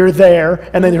think you're there,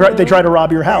 and then they try to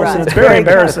rob your house, and Right. it's very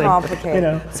embarrassing. Complicated. You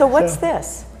know, So what's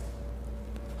this?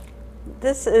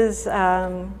 This is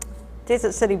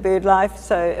Desert City Bird Life.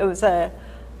 So it was a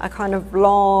kind of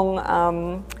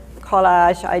long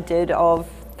collage I did of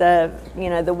the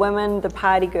women, the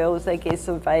party girls, I guess,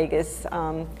 of Vegas,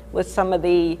 with some of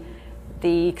the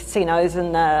casinos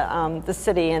in the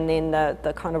city, and then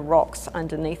the kind of rocks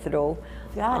underneath it all.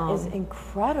 That is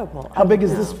incredible. how big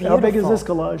is It's this? How big is this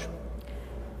beautiful. collage?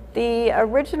 The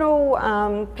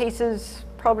original piece is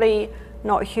probably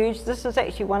not huge. This is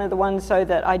actually one of the ones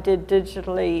that I did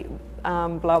digitally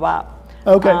blow up.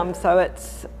 Okay. So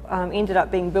it's ended up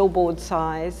being billboard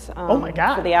size. Oh my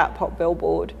God. For the Art Pop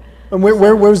billboard. And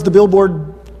where's the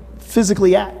billboard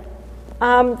physically at?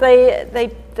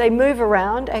 They move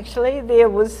around actually.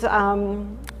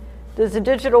 There's a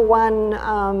digital one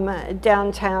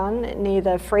downtown near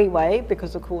the freeway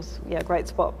because, of course, great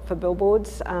spot for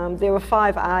billboards. There were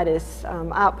 5 artists.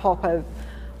 Art Pop are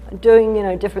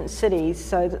doing different cities.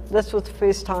 So this was the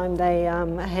first time they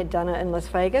had done it in Las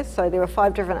Vegas. So there were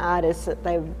 5 different artists that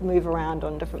they move around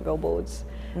on different billboards.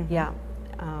 Mm-hmm. Yeah.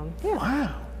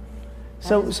 Wow.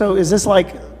 So is this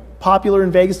like popular in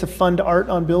Vegas to fund art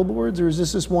on billboards, or is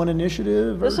this just one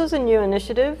initiative? Or? This is a new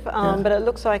initiative, but it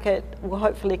looks like it will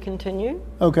hopefully continue.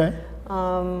 Okay.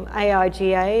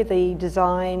 AIGA, the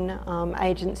design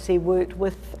agency, worked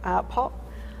with Art Pop.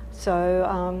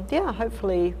 So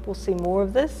hopefully we'll see more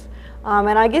of this.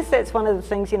 And I guess that's one of the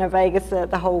things, Vegas,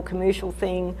 the whole commercial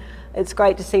thing. It's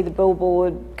great to see the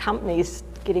billboard companies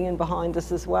getting in behind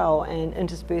this as well and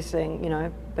interspersing,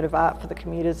 a bit of art for the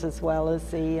commuters as well as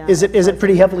the. Is it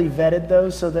pretty heavily vetted though,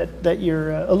 so that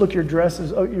your your dress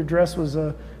was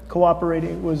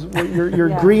cooperating, your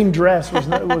Yeah. green dress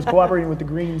was cooperating with the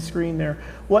green screen there.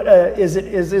 What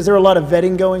is there a lot of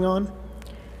vetting going on?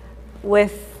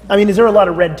 With I mean, is there a lot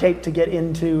of red tape to get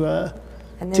into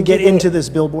And then do they- into this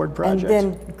billboard project?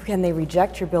 And then can they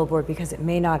reject your billboard because it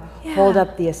may not hold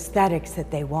up the aesthetics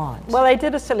that they want? Well, they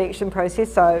did a selection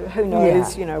process, so who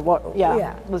knows, Yeah. what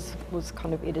Yeah. was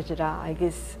kind of edited out, I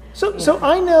guess. So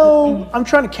I know, I'm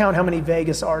trying to count how many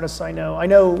Vegas artists I know. I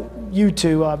know you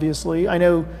two, obviously. I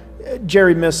know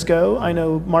Jerry Misko. I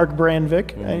know Mark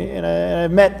Brandvik. And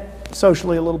I've met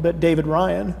socially a little bit David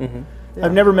Ryan.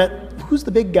 I've never met, who's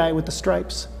the big guy with the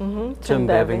stripes? Tim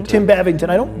Bavington. Tim Bavington.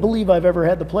 I don't believe I've ever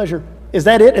had the pleasure. Is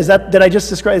that it? Did I just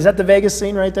describe, is that the Vegas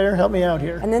scene right there? Help me out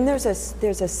here. And then there's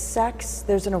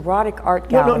an erotic art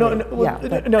gallery. No. Yeah,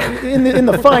 but- No. In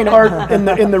the fine art, in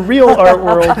the real art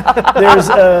world, there's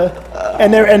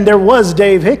and there was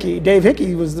Dave Hickey. Dave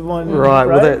Hickey was the one. Right.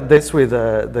 Well, that's where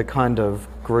the kind of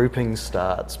grouping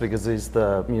starts, because there's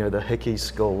the Hickey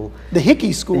school. The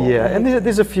Hickey school. Yeah, and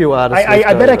there's a few artists. I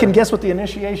left bet I over. can guess what the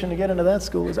initiation to get into that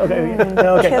school is. Okay.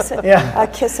 A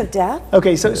kiss of death?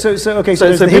 Okay. So there's So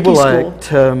the Hickey people school. like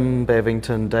Tim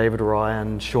Bavington, David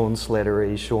Ryan, Sean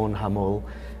Slattery, Sean Hummel,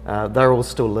 they're all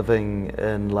still living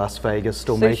in Las Vegas,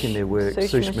 still making their work.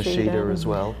 Sush Mashida as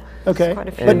well. Okay. quite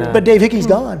a few. But Dave Hickey's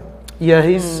gone. Yeah,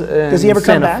 he's in Does he ever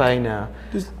come Santa back? Fe now.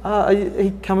 He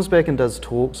comes back and does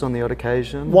talks on the odd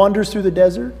occasion. Wanders through the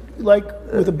desert like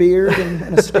with a beard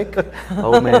and a stick.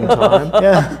 Old man time.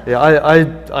 Yeah.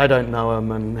 Yeah, I don't know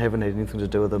him and haven't had anything to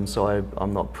do with him, so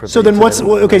I'm not privy. So then to what's that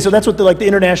okay? So information. that's what the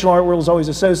international art world is always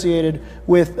associated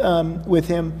with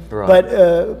him. Right.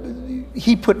 But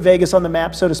he put Vegas on the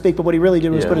map, so to speak. But what he really did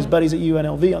was Yeah. put his buddies at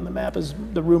UNLV on the map, is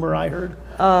the rumor I heard.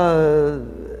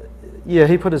 Yeah,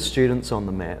 he put his students on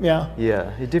the map. Yeah.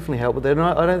 Yeah, he definitely helped with that. And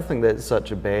I don't think that's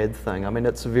such a bad thing. I mean,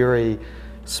 it's a very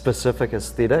specific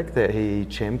aesthetic that he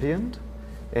championed.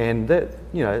 And that,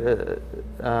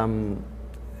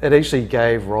 it actually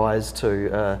gave rise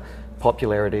to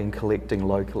popularity in collecting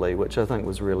locally, which I think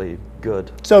was really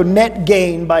good. So net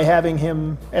gain by having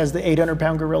him as the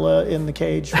 800-pound gorilla in the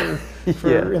cage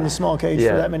for in the small cage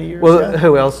for that many years. Well,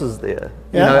 who else is there?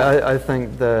 Yeah. You know, I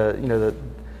think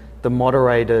the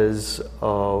moderators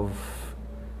of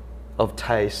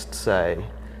taste, say,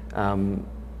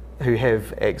 who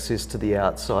have access to the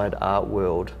outside art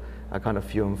world are kind of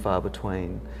few and far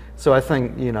between. So I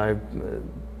think, you know,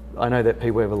 I know that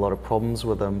people have a lot of problems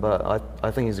with him, but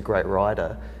I think he's a great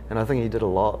writer, and I think he did a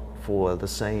lot for the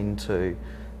scene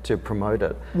to promote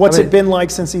it. What's it been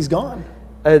like since he's gone?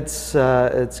 It's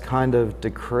kind of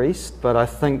decreased, but I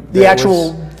think the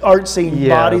actual art scene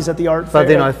bodies at the art fair. But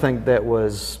then I think that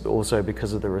was also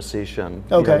because of the recession.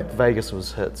 Okay. You know, Vegas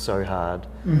was hit so hard,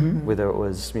 whether it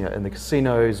was, you know, in the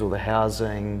casinos or the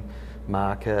housing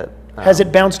market. Has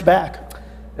it bounced back?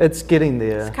 It's getting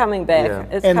there. It's coming back. Yeah.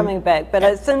 It's coming back, but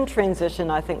it's in transition.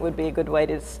 I think would be a good way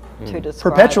to describe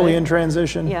Perpetually it. in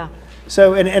transition. Yeah.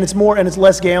 So and it's more and it's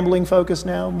less gambling focused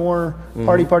now, more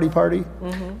party.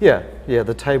 Yeah.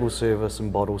 The table service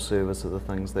and bottle service are the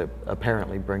things that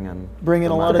apparently bring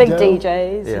in a lot of big dough.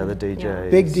 DJs. Yeah, the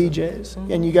DJs. Big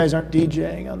DJs, and you guys aren't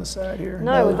DJing on the side here.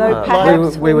 No, though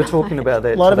perhaps we were talking about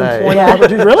that a lot today. of employment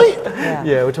opportunities. Really?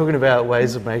 Yeah, we're talking about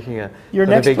ways of making Your bit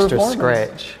next of extra performance.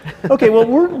 scratch. Okay, well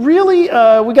we're really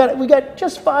we got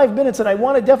just 5 minutes, and I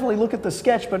want to definitely look at the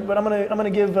sketch, but I'm gonna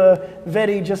give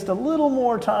Vedi just a little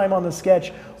more time on the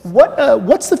sketch.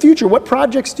 What's the future? What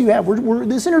projects do you have?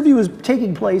 This interview is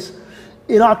taking place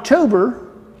in October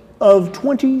of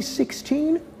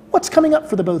 2016. What's coming up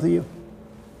for the both of you?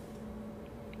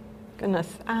 Goodness.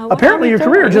 Apparently your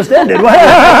career just ended.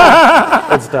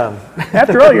 It's done.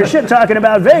 After all your shit talking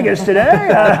about Vegas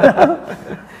today.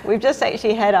 We've just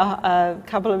actually had a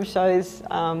couple of shows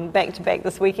back to back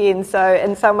this weekend, so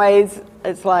in some ways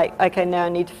it's like, okay, now I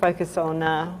need to focus on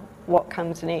what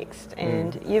comes next,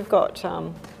 and you've got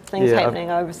things happening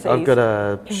overseas. I've got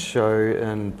a show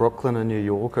in Brooklyn and New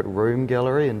York at Room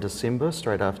Gallery in December,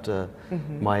 straight after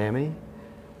Miami,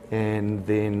 and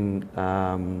then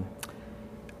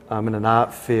I'm in an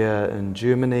art fair in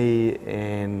Germany,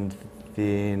 and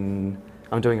then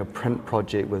I'm doing a print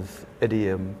project with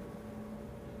Idiom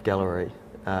Gallery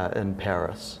in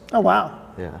Paris. Oh wow.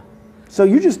 Yeah. So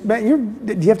do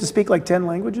you have to speak like 10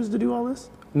 languages to do all this?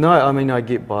 No, I mean I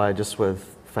get by just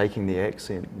with faking the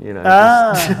accent, you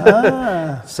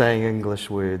know, saying English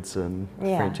words and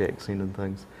French accent and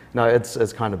things. No,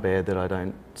 it's kind of bad that I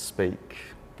don't speak.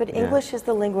 But English is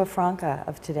the lingua franca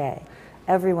of today.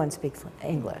 Everyone speaks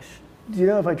English. Do you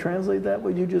know if I translate that,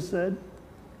 what you just said?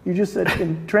 You just said,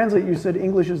 in translate, you said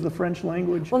English is the French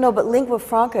language. Well, no, but lingua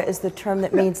franca is the term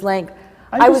that means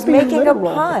I was making a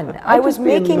pun. I was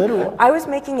making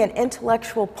an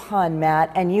intellectual pun,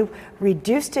 Matt, and you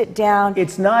reduced it down.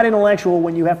 It's not intellectual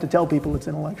when you have to tell people it's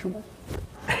intellectual.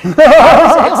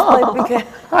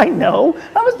 I know.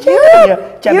 I was kidding you.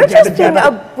 You're just being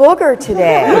a booger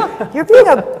today. You're being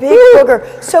a big booger.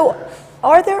 So,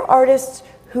 are there artists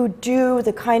who do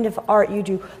the kind of art you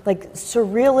do, like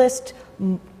surrealist?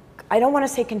 I don't want to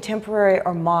say contemporary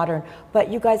or modern, but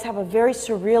you guys have a very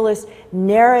surrealist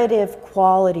narrative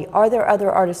quality. Are there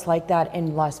other artists like that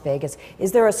in Las Vegas?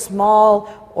 Is there a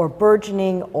small or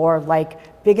burgeoning or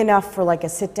like big enough for like a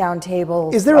sit-down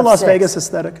table? Is there a Las Vegas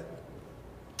aesthetic?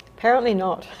 Apparently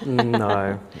not.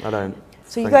 No, I don't.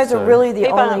 So you guys are really the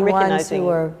People aren't only ones recognizing. who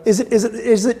are. Is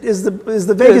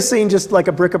the Vegas scene just like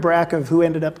a bric-a-brac of who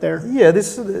ended up there? Yeah,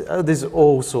 there's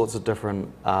all sorts of different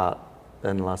art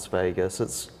in Las Vegas.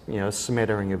 It's, you know, a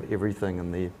smattering of everything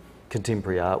in the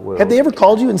contemporary art world. Have they ever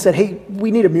called you and said, "Hey, we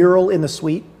need a mural in the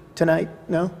suite tonight"?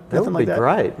 No, That nothing would be like that.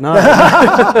 great. No,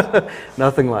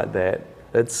 nothing like that.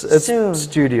 It's Soon.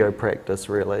 studio practice,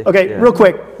 really. Okay, Yeah. real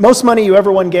quick. Most money you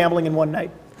ever won gambling in one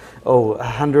night? Oh,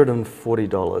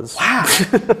 $140. Wow.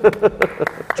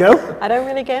 Joe? I don't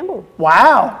really gamble.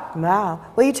 Wow. Wow.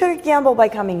 Well, you took a gamble by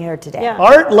coming here today. Yeah.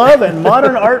 Art, love, and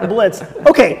modern art blitz.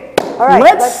 Okay, All right.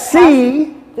 let's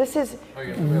see. This is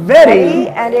Vedi.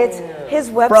 and it's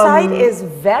his website is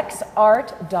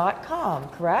vexart.com,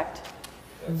 correct?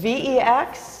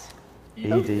 VEX.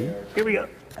 ED. Here we go.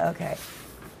 Okay.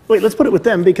 Wait, let's put it with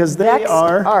them because they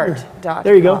are. Vexart.com.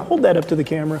 There you go. Hold that up to the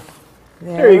camera.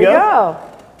 There you we go. go.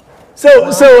 So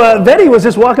Vedi was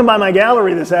just walking by my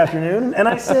gallery this afternoon, and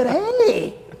I said,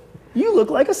 "Hey, you look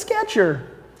like a sketcher."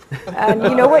 And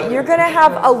you know what? You're going to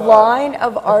have a line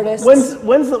of artists.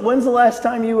 When's the last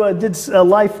time you did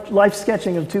life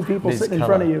sketching of two people sitting in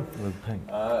front of you? It's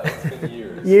been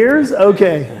years. Years?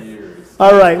 Okay. Years.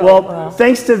 All right. Well,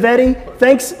 thanks to Vedi.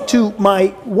 Thanks to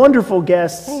my wonderful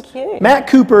guests, Thank you. Matt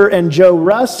Couper and Jo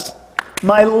Russ.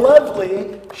 my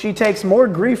lovely, she takes more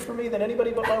grief from me than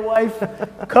anybody but my wife,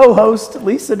 co-host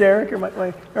Lisa Derrick, or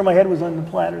my head was on the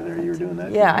platter there, you were doing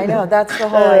that. Yeah, I know, that's the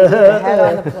whole idea, the head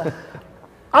on the platter.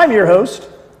 I'm your host,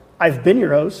 I've been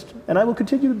your host, and I will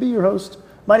continue to be your host.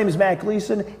 My name is Matt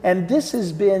Gleason, and this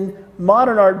has been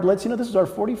Modern Art Blitz. You know, this is our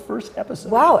 41st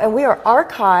episode. Wow, and we are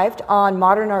archived on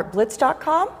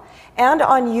modernartblitz.com and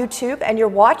on YouTube, and you're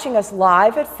watching us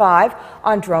live at 5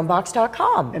 on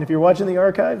dronebox.com. And if you're watching the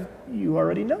archive, you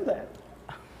already know that.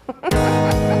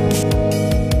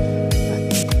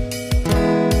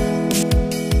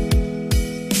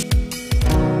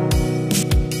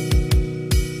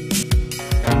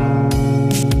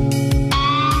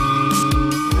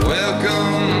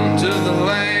 Welcome to the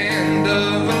land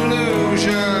of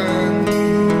illusion.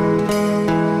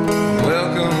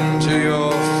 Welcome to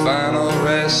your final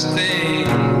resting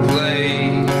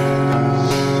place.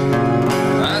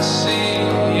 I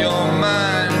see your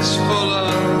mind's full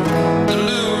of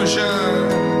delusion.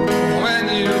 When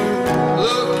you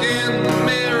look in the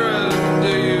mirror,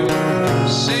 do you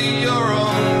see your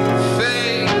own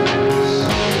face?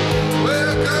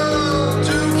 Welcome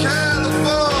to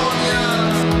California.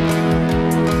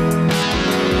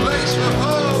 Place for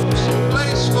hopes, a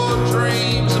place for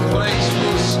dreams, a place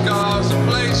for scars, a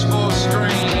place for screams.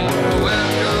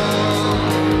 Welcome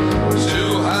to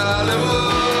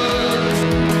Hollywood.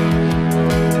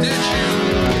 Did you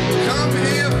come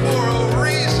here for a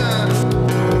reason,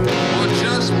 or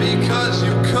just because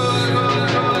you could?